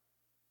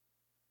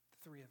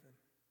 The three of them.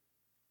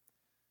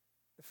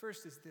 The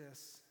first is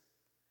this,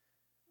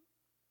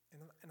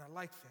 and I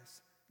like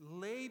this.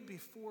 Lay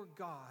before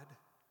God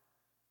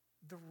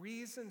the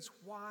reasons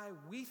why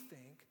we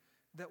think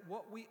that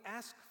what we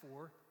ask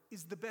for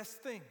is the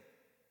best thing.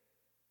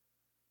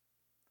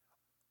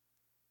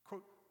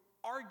 Quote,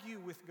 argue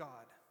with God.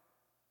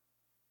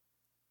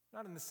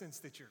 Not in the sense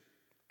that you're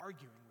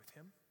arguing with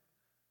him,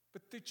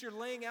 but that you're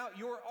laying out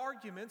your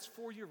arguments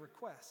for your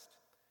request.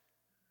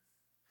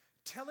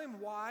 Tell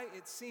him why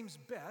it seems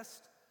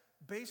best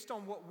based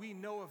on what we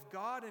know of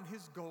God and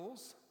his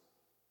goals.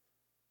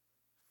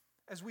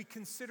 As we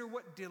consider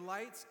what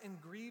delights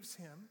and grieves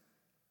him,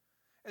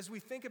 as we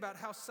think about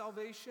how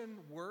salvation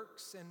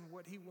works and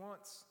what he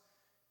wants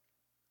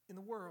in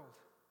the world.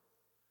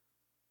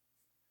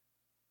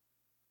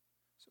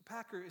 So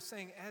Packer is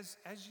saying, as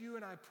you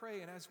and I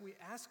pray and as we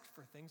ask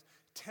for things,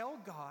 tell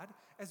God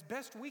as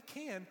best we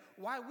can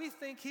why we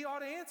think he ought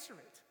to answer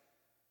it.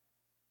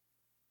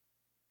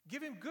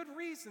 Give him good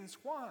reasons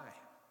why.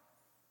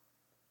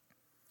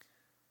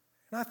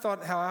 And I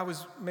thought how I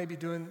was maybe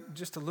doing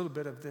just a little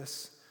bit of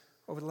this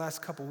over the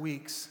last couple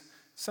weeks.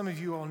 Some of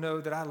you all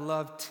know that I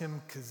love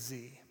Tim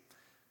Kazee.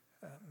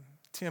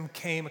 Tim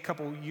came a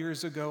couple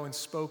years ago and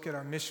spoke at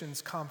our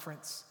missions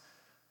conference.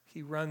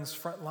 He runs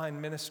Frontline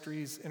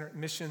Ministries,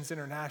 Missions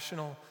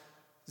International.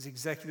 He's the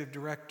executive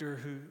director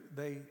who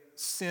they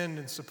send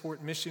and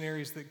support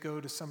missionaries that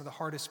go to some of the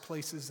hardest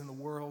places in the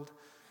world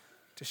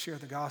to share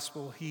the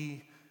gospel.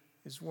 He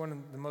is one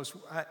of the most,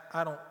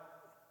 I don't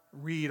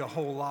read a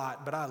whole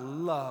lot, but I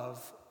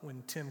love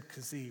when Tim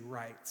Kazee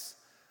writes.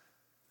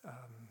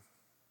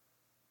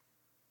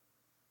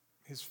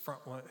 His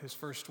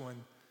first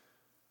one,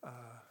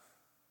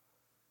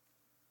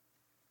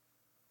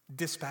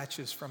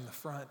 Dispatches from the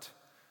Front,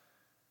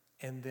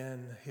 and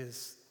then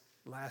his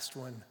last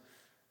one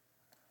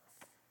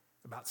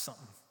about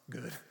something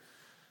good.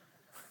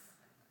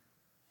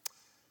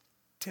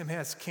 Tim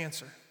has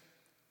cancer,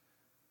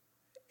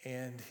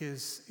 and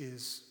his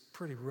is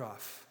pretty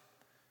rough.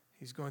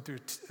 He's going through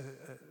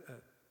a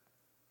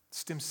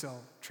stem cell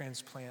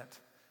transplant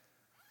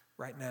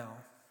right now.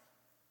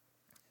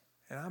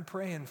 And I'm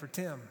praying for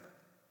Tim.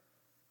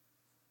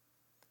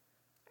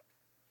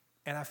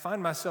 And I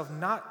find myself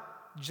not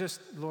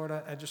just, Lord,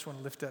 I just want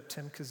to lift up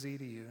Tim Kazee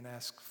to you and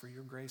ask for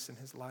your grace in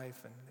his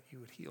life and that you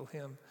would heal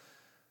him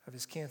of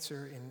his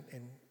cancer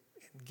and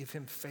give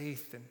him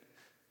faith, and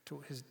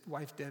to his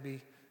wife,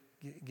 Debbie,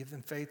 give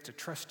them faith to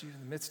trust you in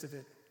the midst of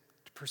it,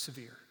 to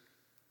persevere.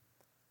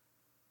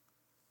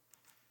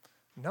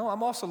 No,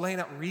 I'm also laying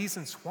out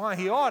reasons why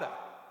he ought to.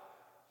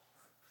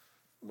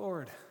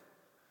 Lord,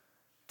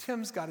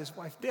 Tim's got his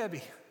wife,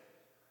 Debbie,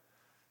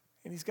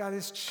 and he's got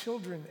his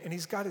children, and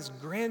he's got his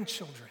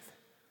grandchildren.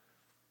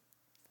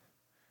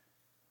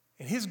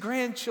 And his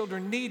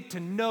grandchildren need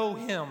to know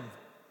him.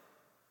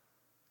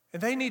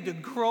 And they need to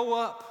grow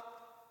up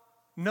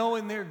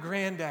knowing their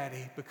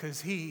granddaddy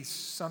because he's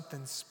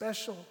something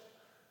special.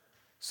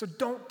 So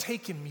don't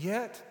take him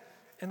yet.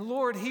 And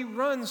Lord, he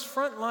runs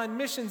Frontline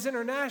Missions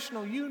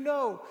International. You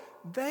know,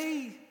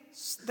 they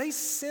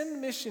send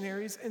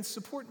missionaries and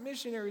support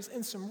missionaries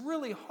in some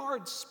really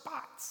hard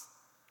spots.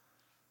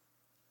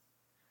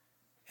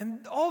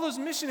 And all those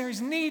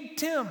missionaries need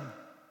Tim.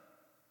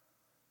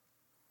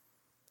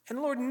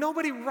 And Lord,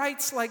 nobody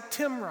writes like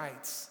Tim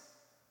writes.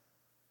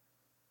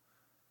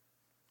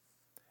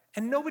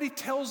 And nobody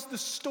tells the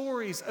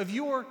stories of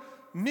your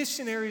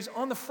missionaries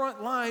on the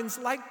front lines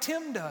like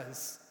Tim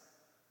does.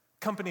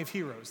 Company of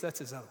Heroes, that's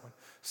his other one.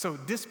 So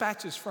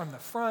Dispatches from the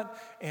Front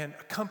and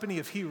A Company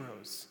of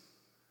Heroes.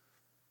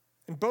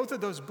 And both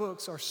of those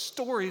books are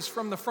stories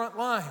from the front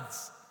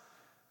lines.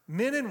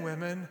 Men and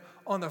women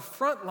on the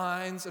front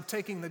lines of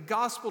taking the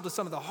gospel to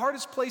some of the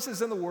hardest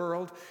places in the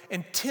world,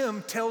 and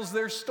Tim tells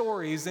their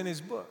stories in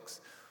his books.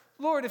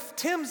 Lord, if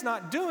Tim's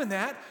not doing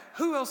that,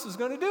 who else is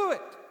going to do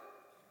it?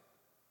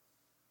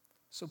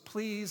 So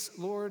please,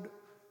 Lord,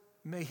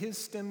 may his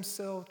stem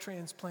cell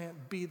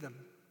transplant be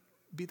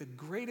the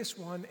greatest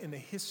one in the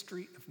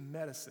history of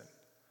medicine.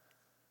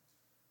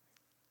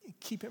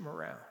 Keep him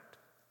around.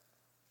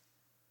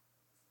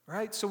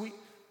 Right? So we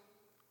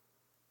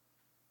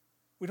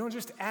don't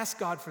just ask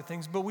God for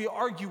things, but we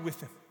argue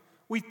with him.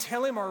 We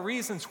tell him our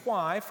reasons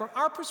why from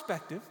our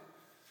perspective,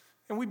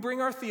 and we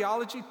bring our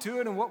theology to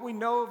it and what we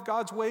know of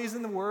God's ways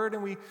in the Word,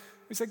 and we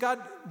say, God,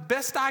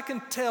 best I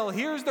can tell,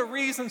 here's the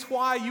reasons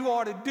why you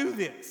ought to do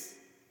this.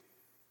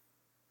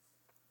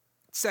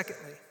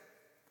 Secondly,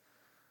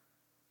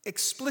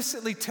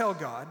 explicitly tell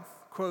God,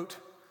 quote,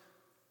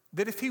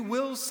 that if he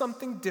wills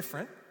something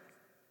different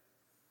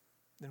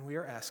than we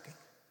are asking,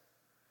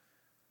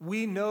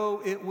 we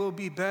know it will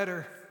be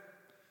better,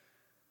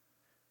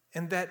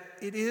 and that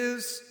it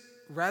is,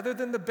 rather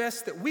than the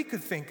best that we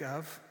could think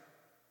of,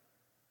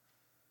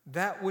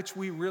 that which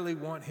we really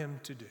want him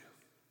to do.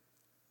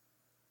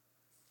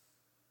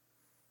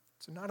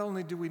 So not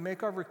only do we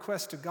make our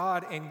request to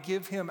God and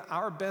give him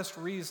our best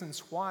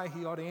reasons why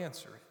he ought to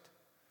answer it,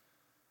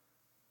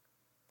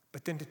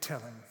 but then to tell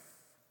him,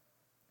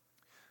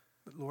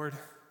 but Lord,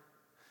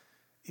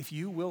 if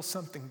you will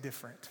something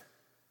different,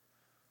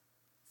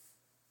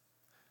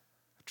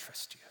 I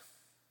trust you.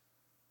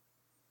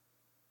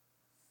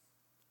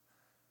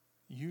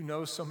 You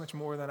know so much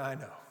more than I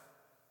know.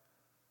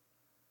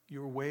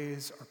 Your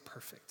ways are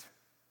perfect.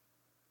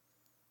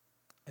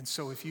 And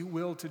so if you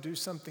will to do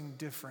something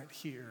different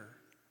here,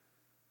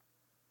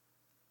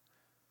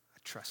 I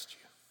trust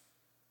you.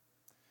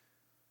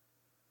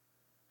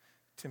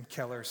 Tim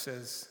Keller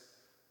says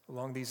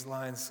along these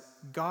lines,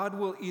 God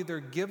will either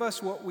give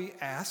us what we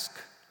ask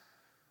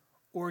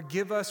or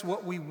give us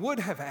what we would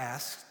have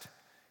asked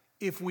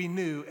if we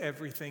knew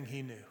everything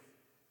he knew.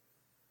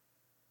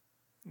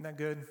 Isn't that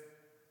good?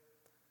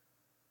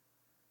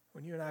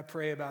 When you and I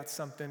pray about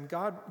something,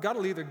 God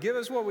will either give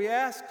us what we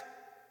asked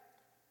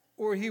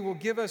or he will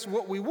give us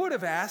what we would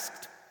have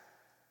asked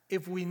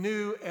if we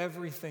knew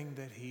everything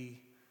that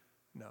he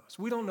knows.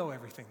 We don't know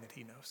everything that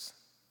he knows.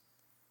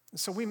 And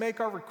so we make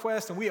our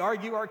request and we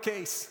argue our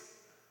case.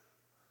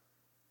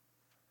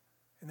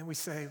 And then we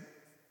say,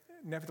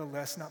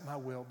 nevertheless, not my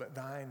will, but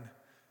thine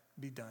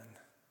be done.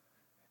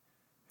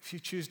 If you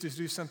choose to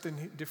do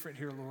something different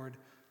here, Lord,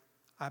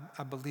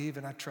 I believe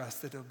and I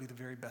trust that it'll be the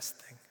very best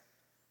thing.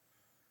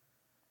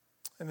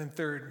 And then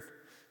third,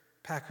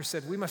 Packer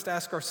said, we must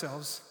ask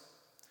ourselves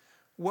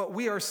what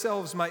we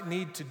ourselves might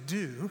need to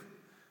do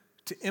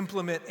to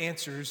implement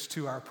answers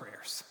to our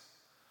prayers.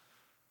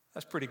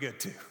 That's pretty good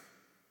too.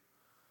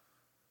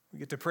 We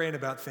get to praying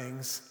about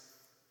things.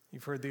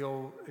 You've heard the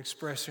old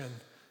expression,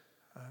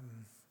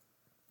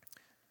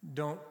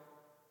 don't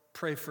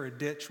pray for a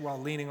ditch while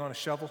leaning on a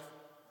shovel,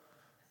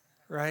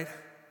 right?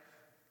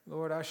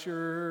 Lord, I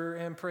sure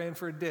am praying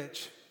for a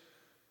ditch,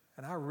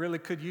 and I really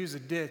could use a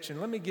ditch. And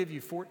let me give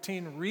you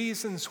 14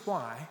 reasons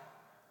why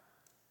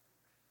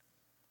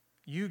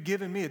you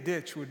giving me a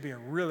ditch would be a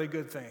really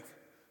good thing,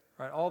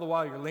 right? All the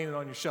while you're leaning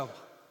on your shovel.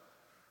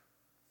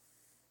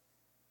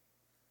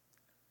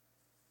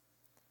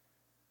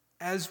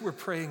 As we're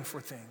praying for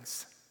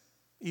things,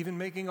 even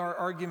making our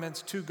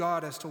arguments to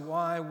God as to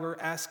why we're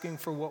asking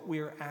for what we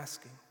are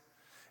asking,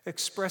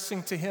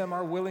 expressing to him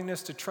our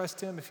willingness to trust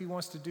him if he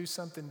wants to do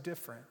something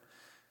different,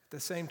 at the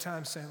same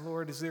time saying,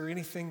 Lord, is there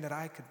anything that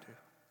I could do?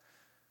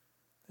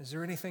 Is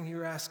there anything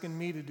you're asking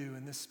me to do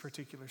in this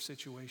particular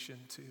situation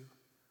to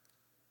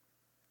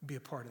be a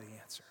part of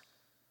the answer?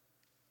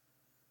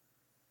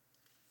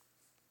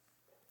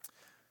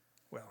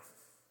 Well,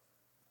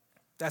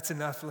 that's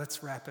enough.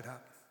 Let's wrap it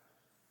up.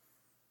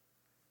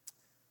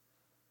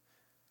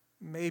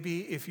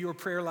 Maybe if your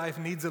prayer life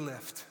needs a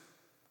lift,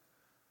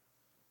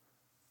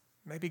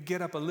 maybe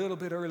get up a little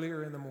bit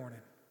earlier in the morning.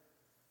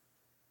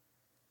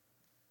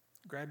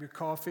 Grab your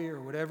coffee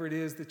or whatever it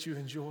is that you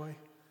enjoy.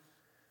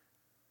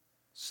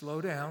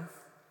 Slow down.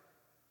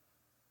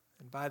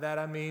 And by that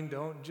I mean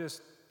don't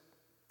just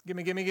give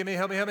me,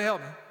 help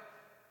me.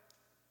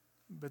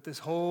 But this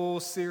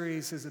whole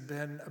series has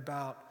been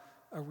about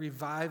a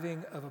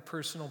reviving of a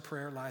personal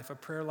prayer life, a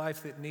prayer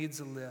life that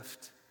needs a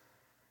lift.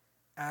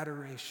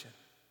 Adoration,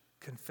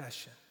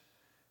 confession,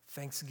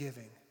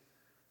 thanksgiving,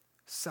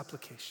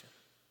 supplication.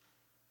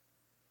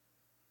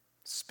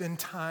 Spend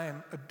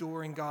time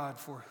adoring God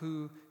for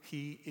who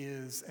he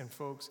is. And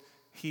folks,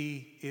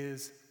 he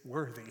is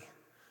worthy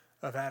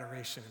of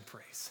adoration and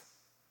praise.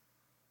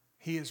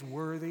 He is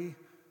worthy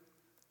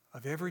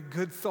of every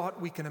good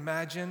thought we can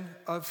imagine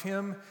of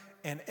him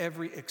and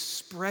every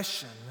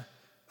expression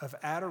of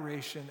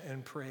adoration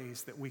and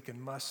praise that we can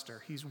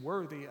muster. He's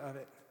worthy of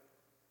it.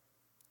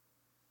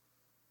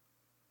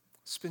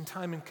 Spend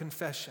time in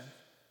confession.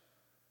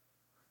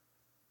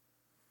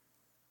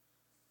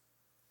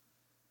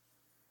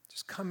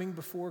 Just coming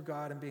before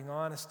God and being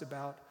honest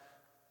about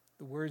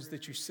the words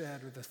that you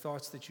said or the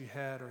thoughts that you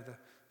had or the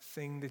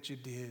thing that you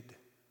did.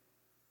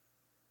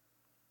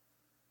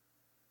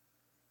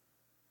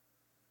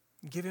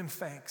 Give him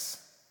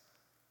thanks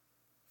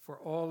for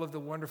all of the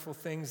wonderful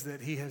things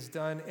that he has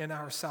done in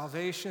our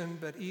salvation,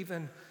 but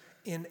even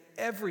in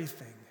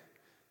everything,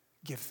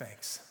 give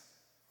thanks.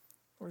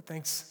 Lord,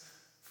 thanks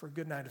for a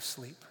good night of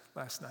sleep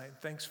last night.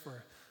 Thanks for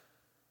a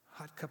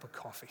hot cup of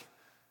coffee.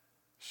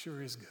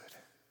 Sure is good.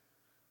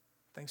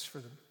 Thanks for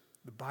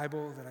the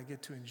Bible that I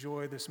get to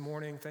enjoy this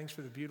morning. Thanks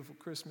for the beautiful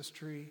Christmas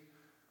tree.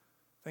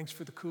 Thanks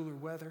for the cooler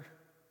weather.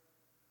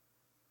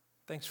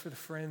 Thanks for the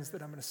friends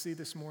that I'm going to see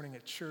this morning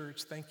at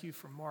church. Thank you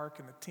for Mark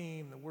and the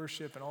team, the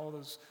worship, and all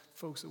those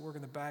folks that work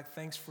in the back.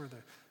 Thanks for the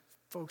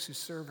folks who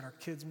serve in our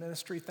kids'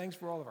 ministry. Thanks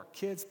for all of our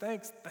kids.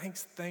 Thanks.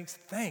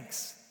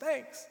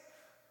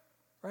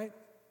 Right?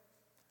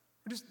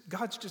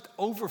 God's just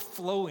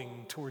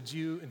overflowing towards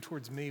you and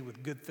towards me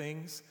with good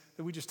things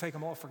that we just take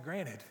them all for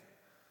granted.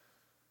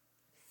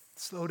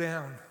 Slow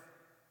down.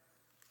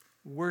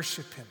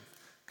 Worship him.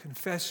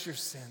 Confess your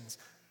sins.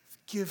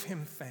 Give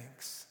him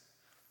thanks.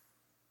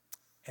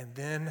 And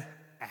then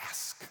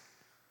ask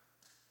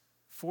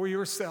for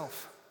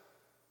yourself,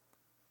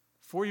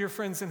 for your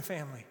friends and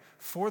family,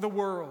 for the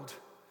world.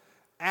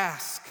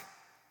 Ask,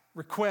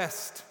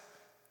 request,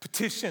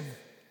 petition,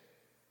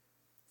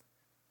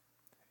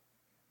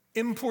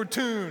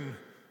 importune,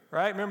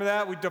 right? Remember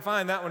that? We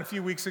defined that one a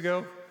few weeks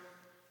ago.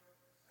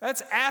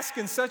 That's ask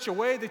in such a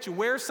way that you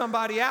wear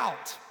somebody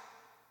out.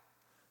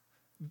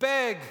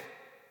 Beg.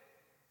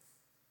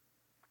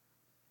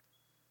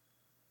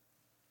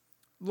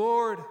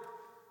 Lord,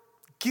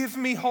 give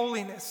me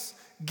holiness,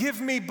 give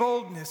me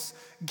boldness,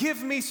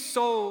 give me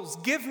souls,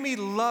 give me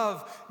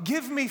love,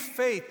 give me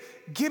faith,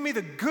 give me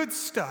the good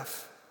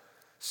stuff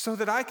so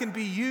that I can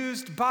be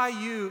used by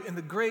you in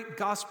the great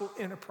gospel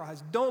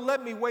enterprise. Don't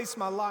let me waste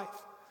my life.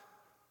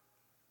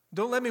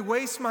 Don't let me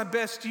waste my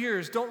best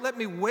years. Don't let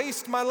me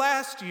waste my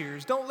last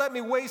years. Don't let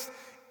me waste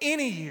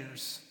any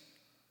years.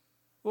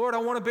 Lord, I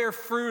want to bear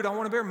fruit. I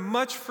want to bear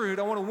much fruit.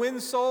 I want to win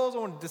souls. I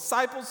want to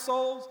disciple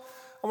souls.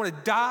 I want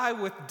to die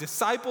with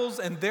disciples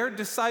and their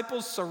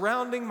disciples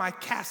surrounding my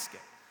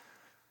casket.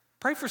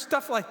 Pray for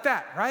stuff like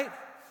that, right?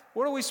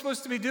 What are we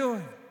supposed to be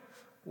doing?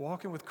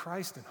 Walking with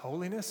Christ in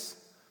holiness,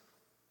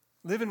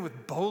 living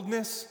with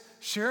boldness,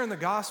 sharing the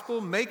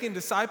gospel, making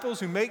disciples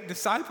who make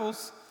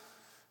disciples,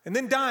 and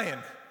then dying.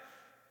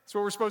 That's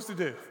what we're supposed to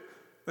do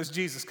unless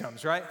Jesus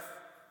comes, right?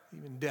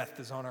 Even death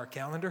is on our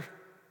calendar.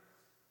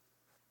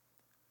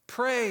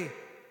 Pray.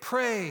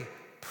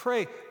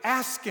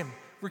 Ask him,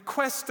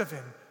 request of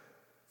him.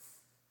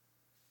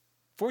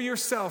 For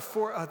yourself,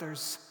 for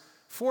others,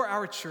 for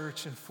our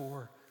church, and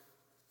for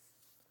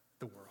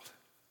the world.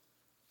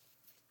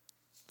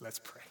 Let's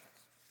pray.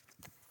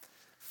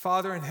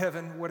 Father in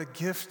heaven, what a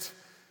gift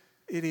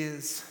it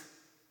is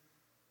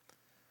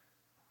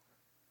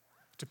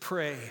to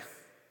pray,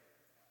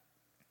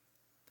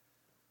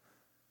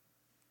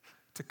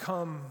 to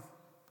come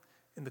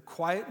in the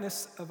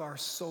quietness of our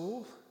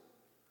soul,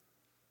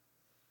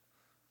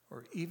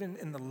 or even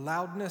in the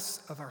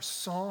loudness of our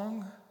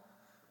song,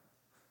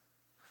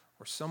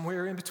 or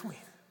somewhere in between.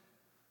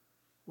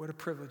 What a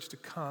privilege to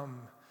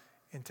come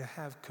and to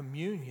have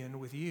communion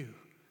with you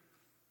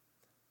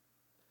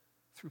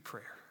through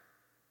prayer,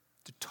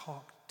 to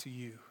talk to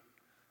you.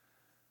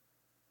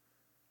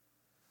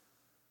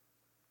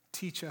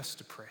 Teach us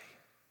to pray.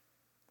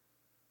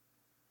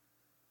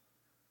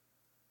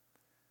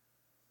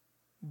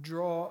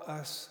 Draw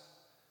us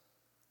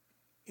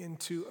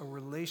into a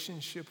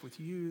relationship with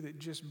you that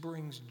just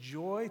brings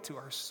joy to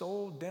our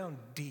soul down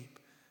deep,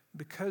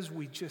 because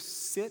we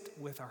just sit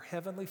with our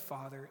Heavenly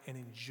Father and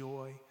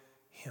enjoy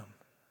him.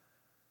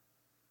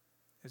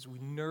 As we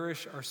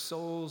nourish our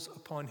souls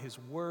upon his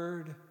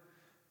word,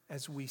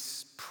 as we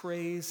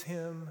praise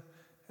him,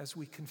 as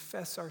we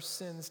confess our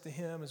sins to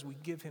him, as we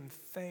give him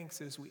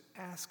thanks, as we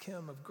ask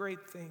him of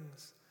great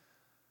things,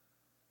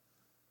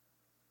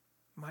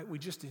 might we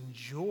just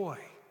enjoy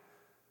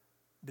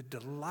the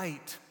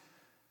delight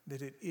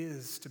that it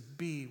is to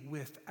be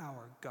with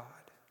our God.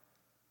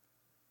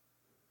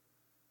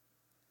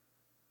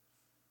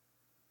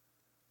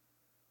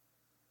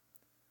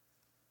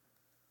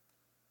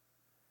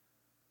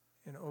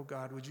 And oh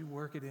God, would you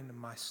work it into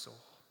my soul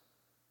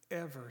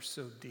ever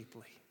so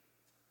deeply,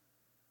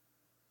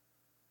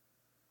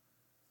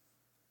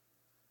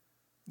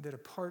 that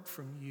apart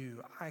from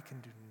you, I can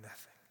do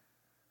nothing.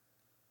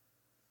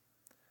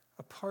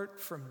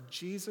 Apart from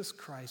Jesus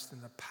Christ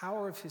and the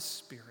power of his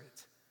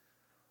Spirit,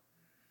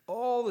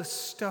 all the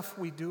stuff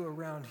we do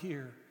around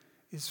here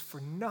is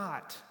for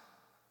naught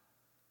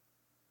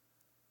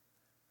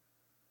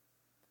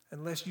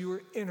unless you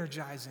are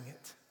energizing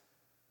it.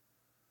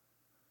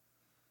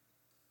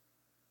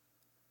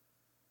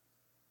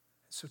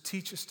 So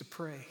teach us to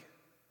pray.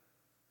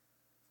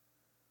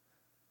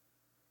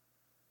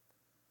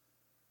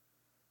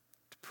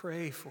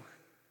 pray for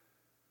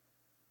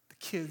the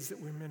kids that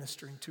we're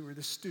ministering to, or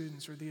the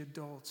students, or the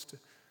adults, to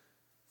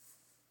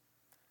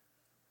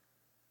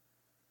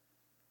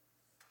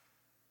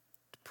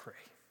pray.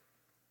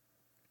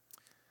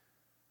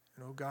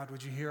 And oh God,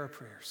 would you hear our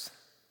prayers?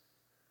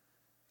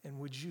 And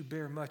would you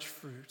bear much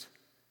fruit?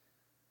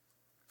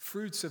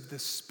 Fruits of the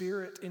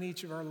Spirit in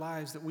each of our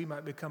lives, that we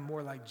might become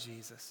more like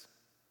Jesus.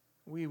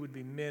 We would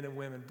be men and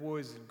women,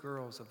 boys and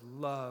girls of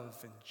love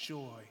and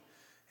joy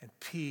and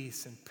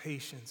peace and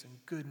patience and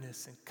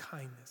goodness and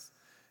kindness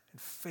and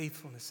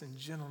faithfulness and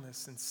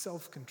gentleness and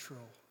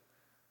self-control.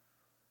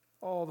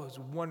 All those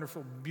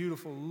wonderful,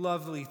 beautiful,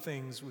 lovely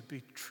things would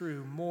be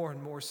true more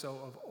and more so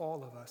of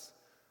all of us.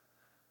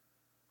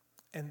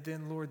 And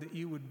then, Lord, that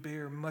you would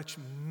bear much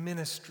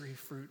ministry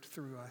fruit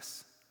through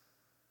us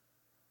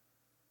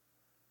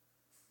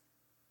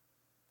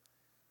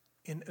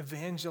in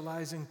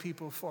evangelizing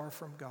people far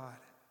from God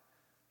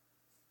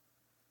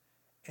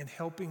and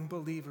helping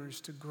believers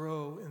to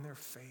grow in their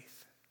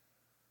faith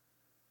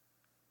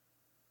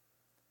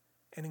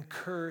and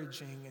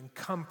encouraging and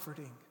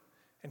comforting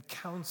and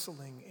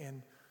counseling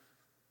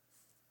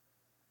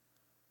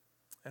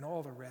and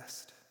all the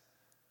rest.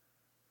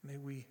 May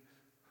we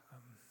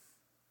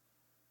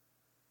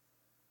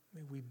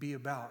be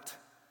about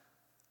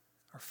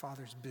our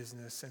Father's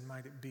business, and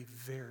might it be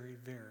very,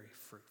 very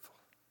fruitful.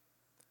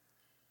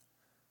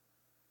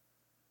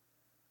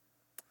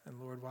 And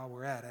Lord, while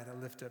we're at it, I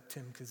lift up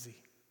Tim Kazee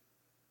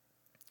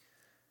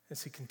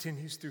as he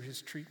continues through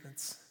his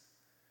treatments.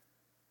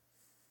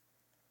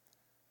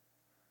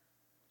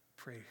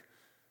 Pray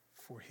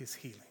for his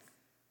healing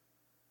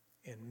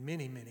in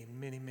many, many,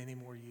 many, many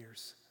more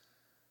years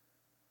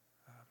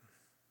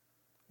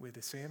with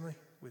his family,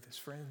 with his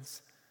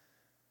friends,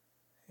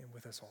 and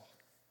with us all.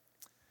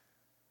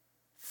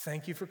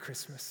 Thank you for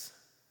Christmas.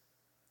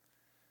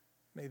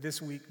 May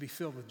this week be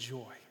filled with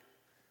joy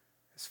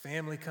as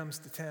family comes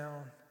to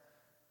town,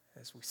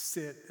 as we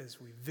sit,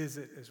 as we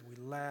visit, as we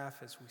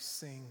laugh, as we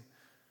sing.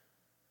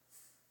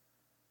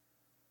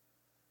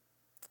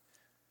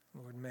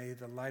 Lord, may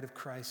the light of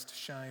Christ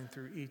shine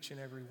through each and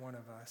every one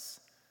of us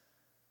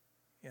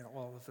in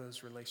all of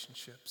those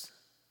relationships.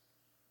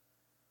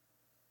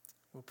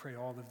 We'll pray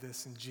all of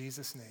this in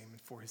Jesus' name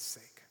and for his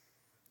sake.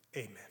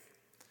 Amen.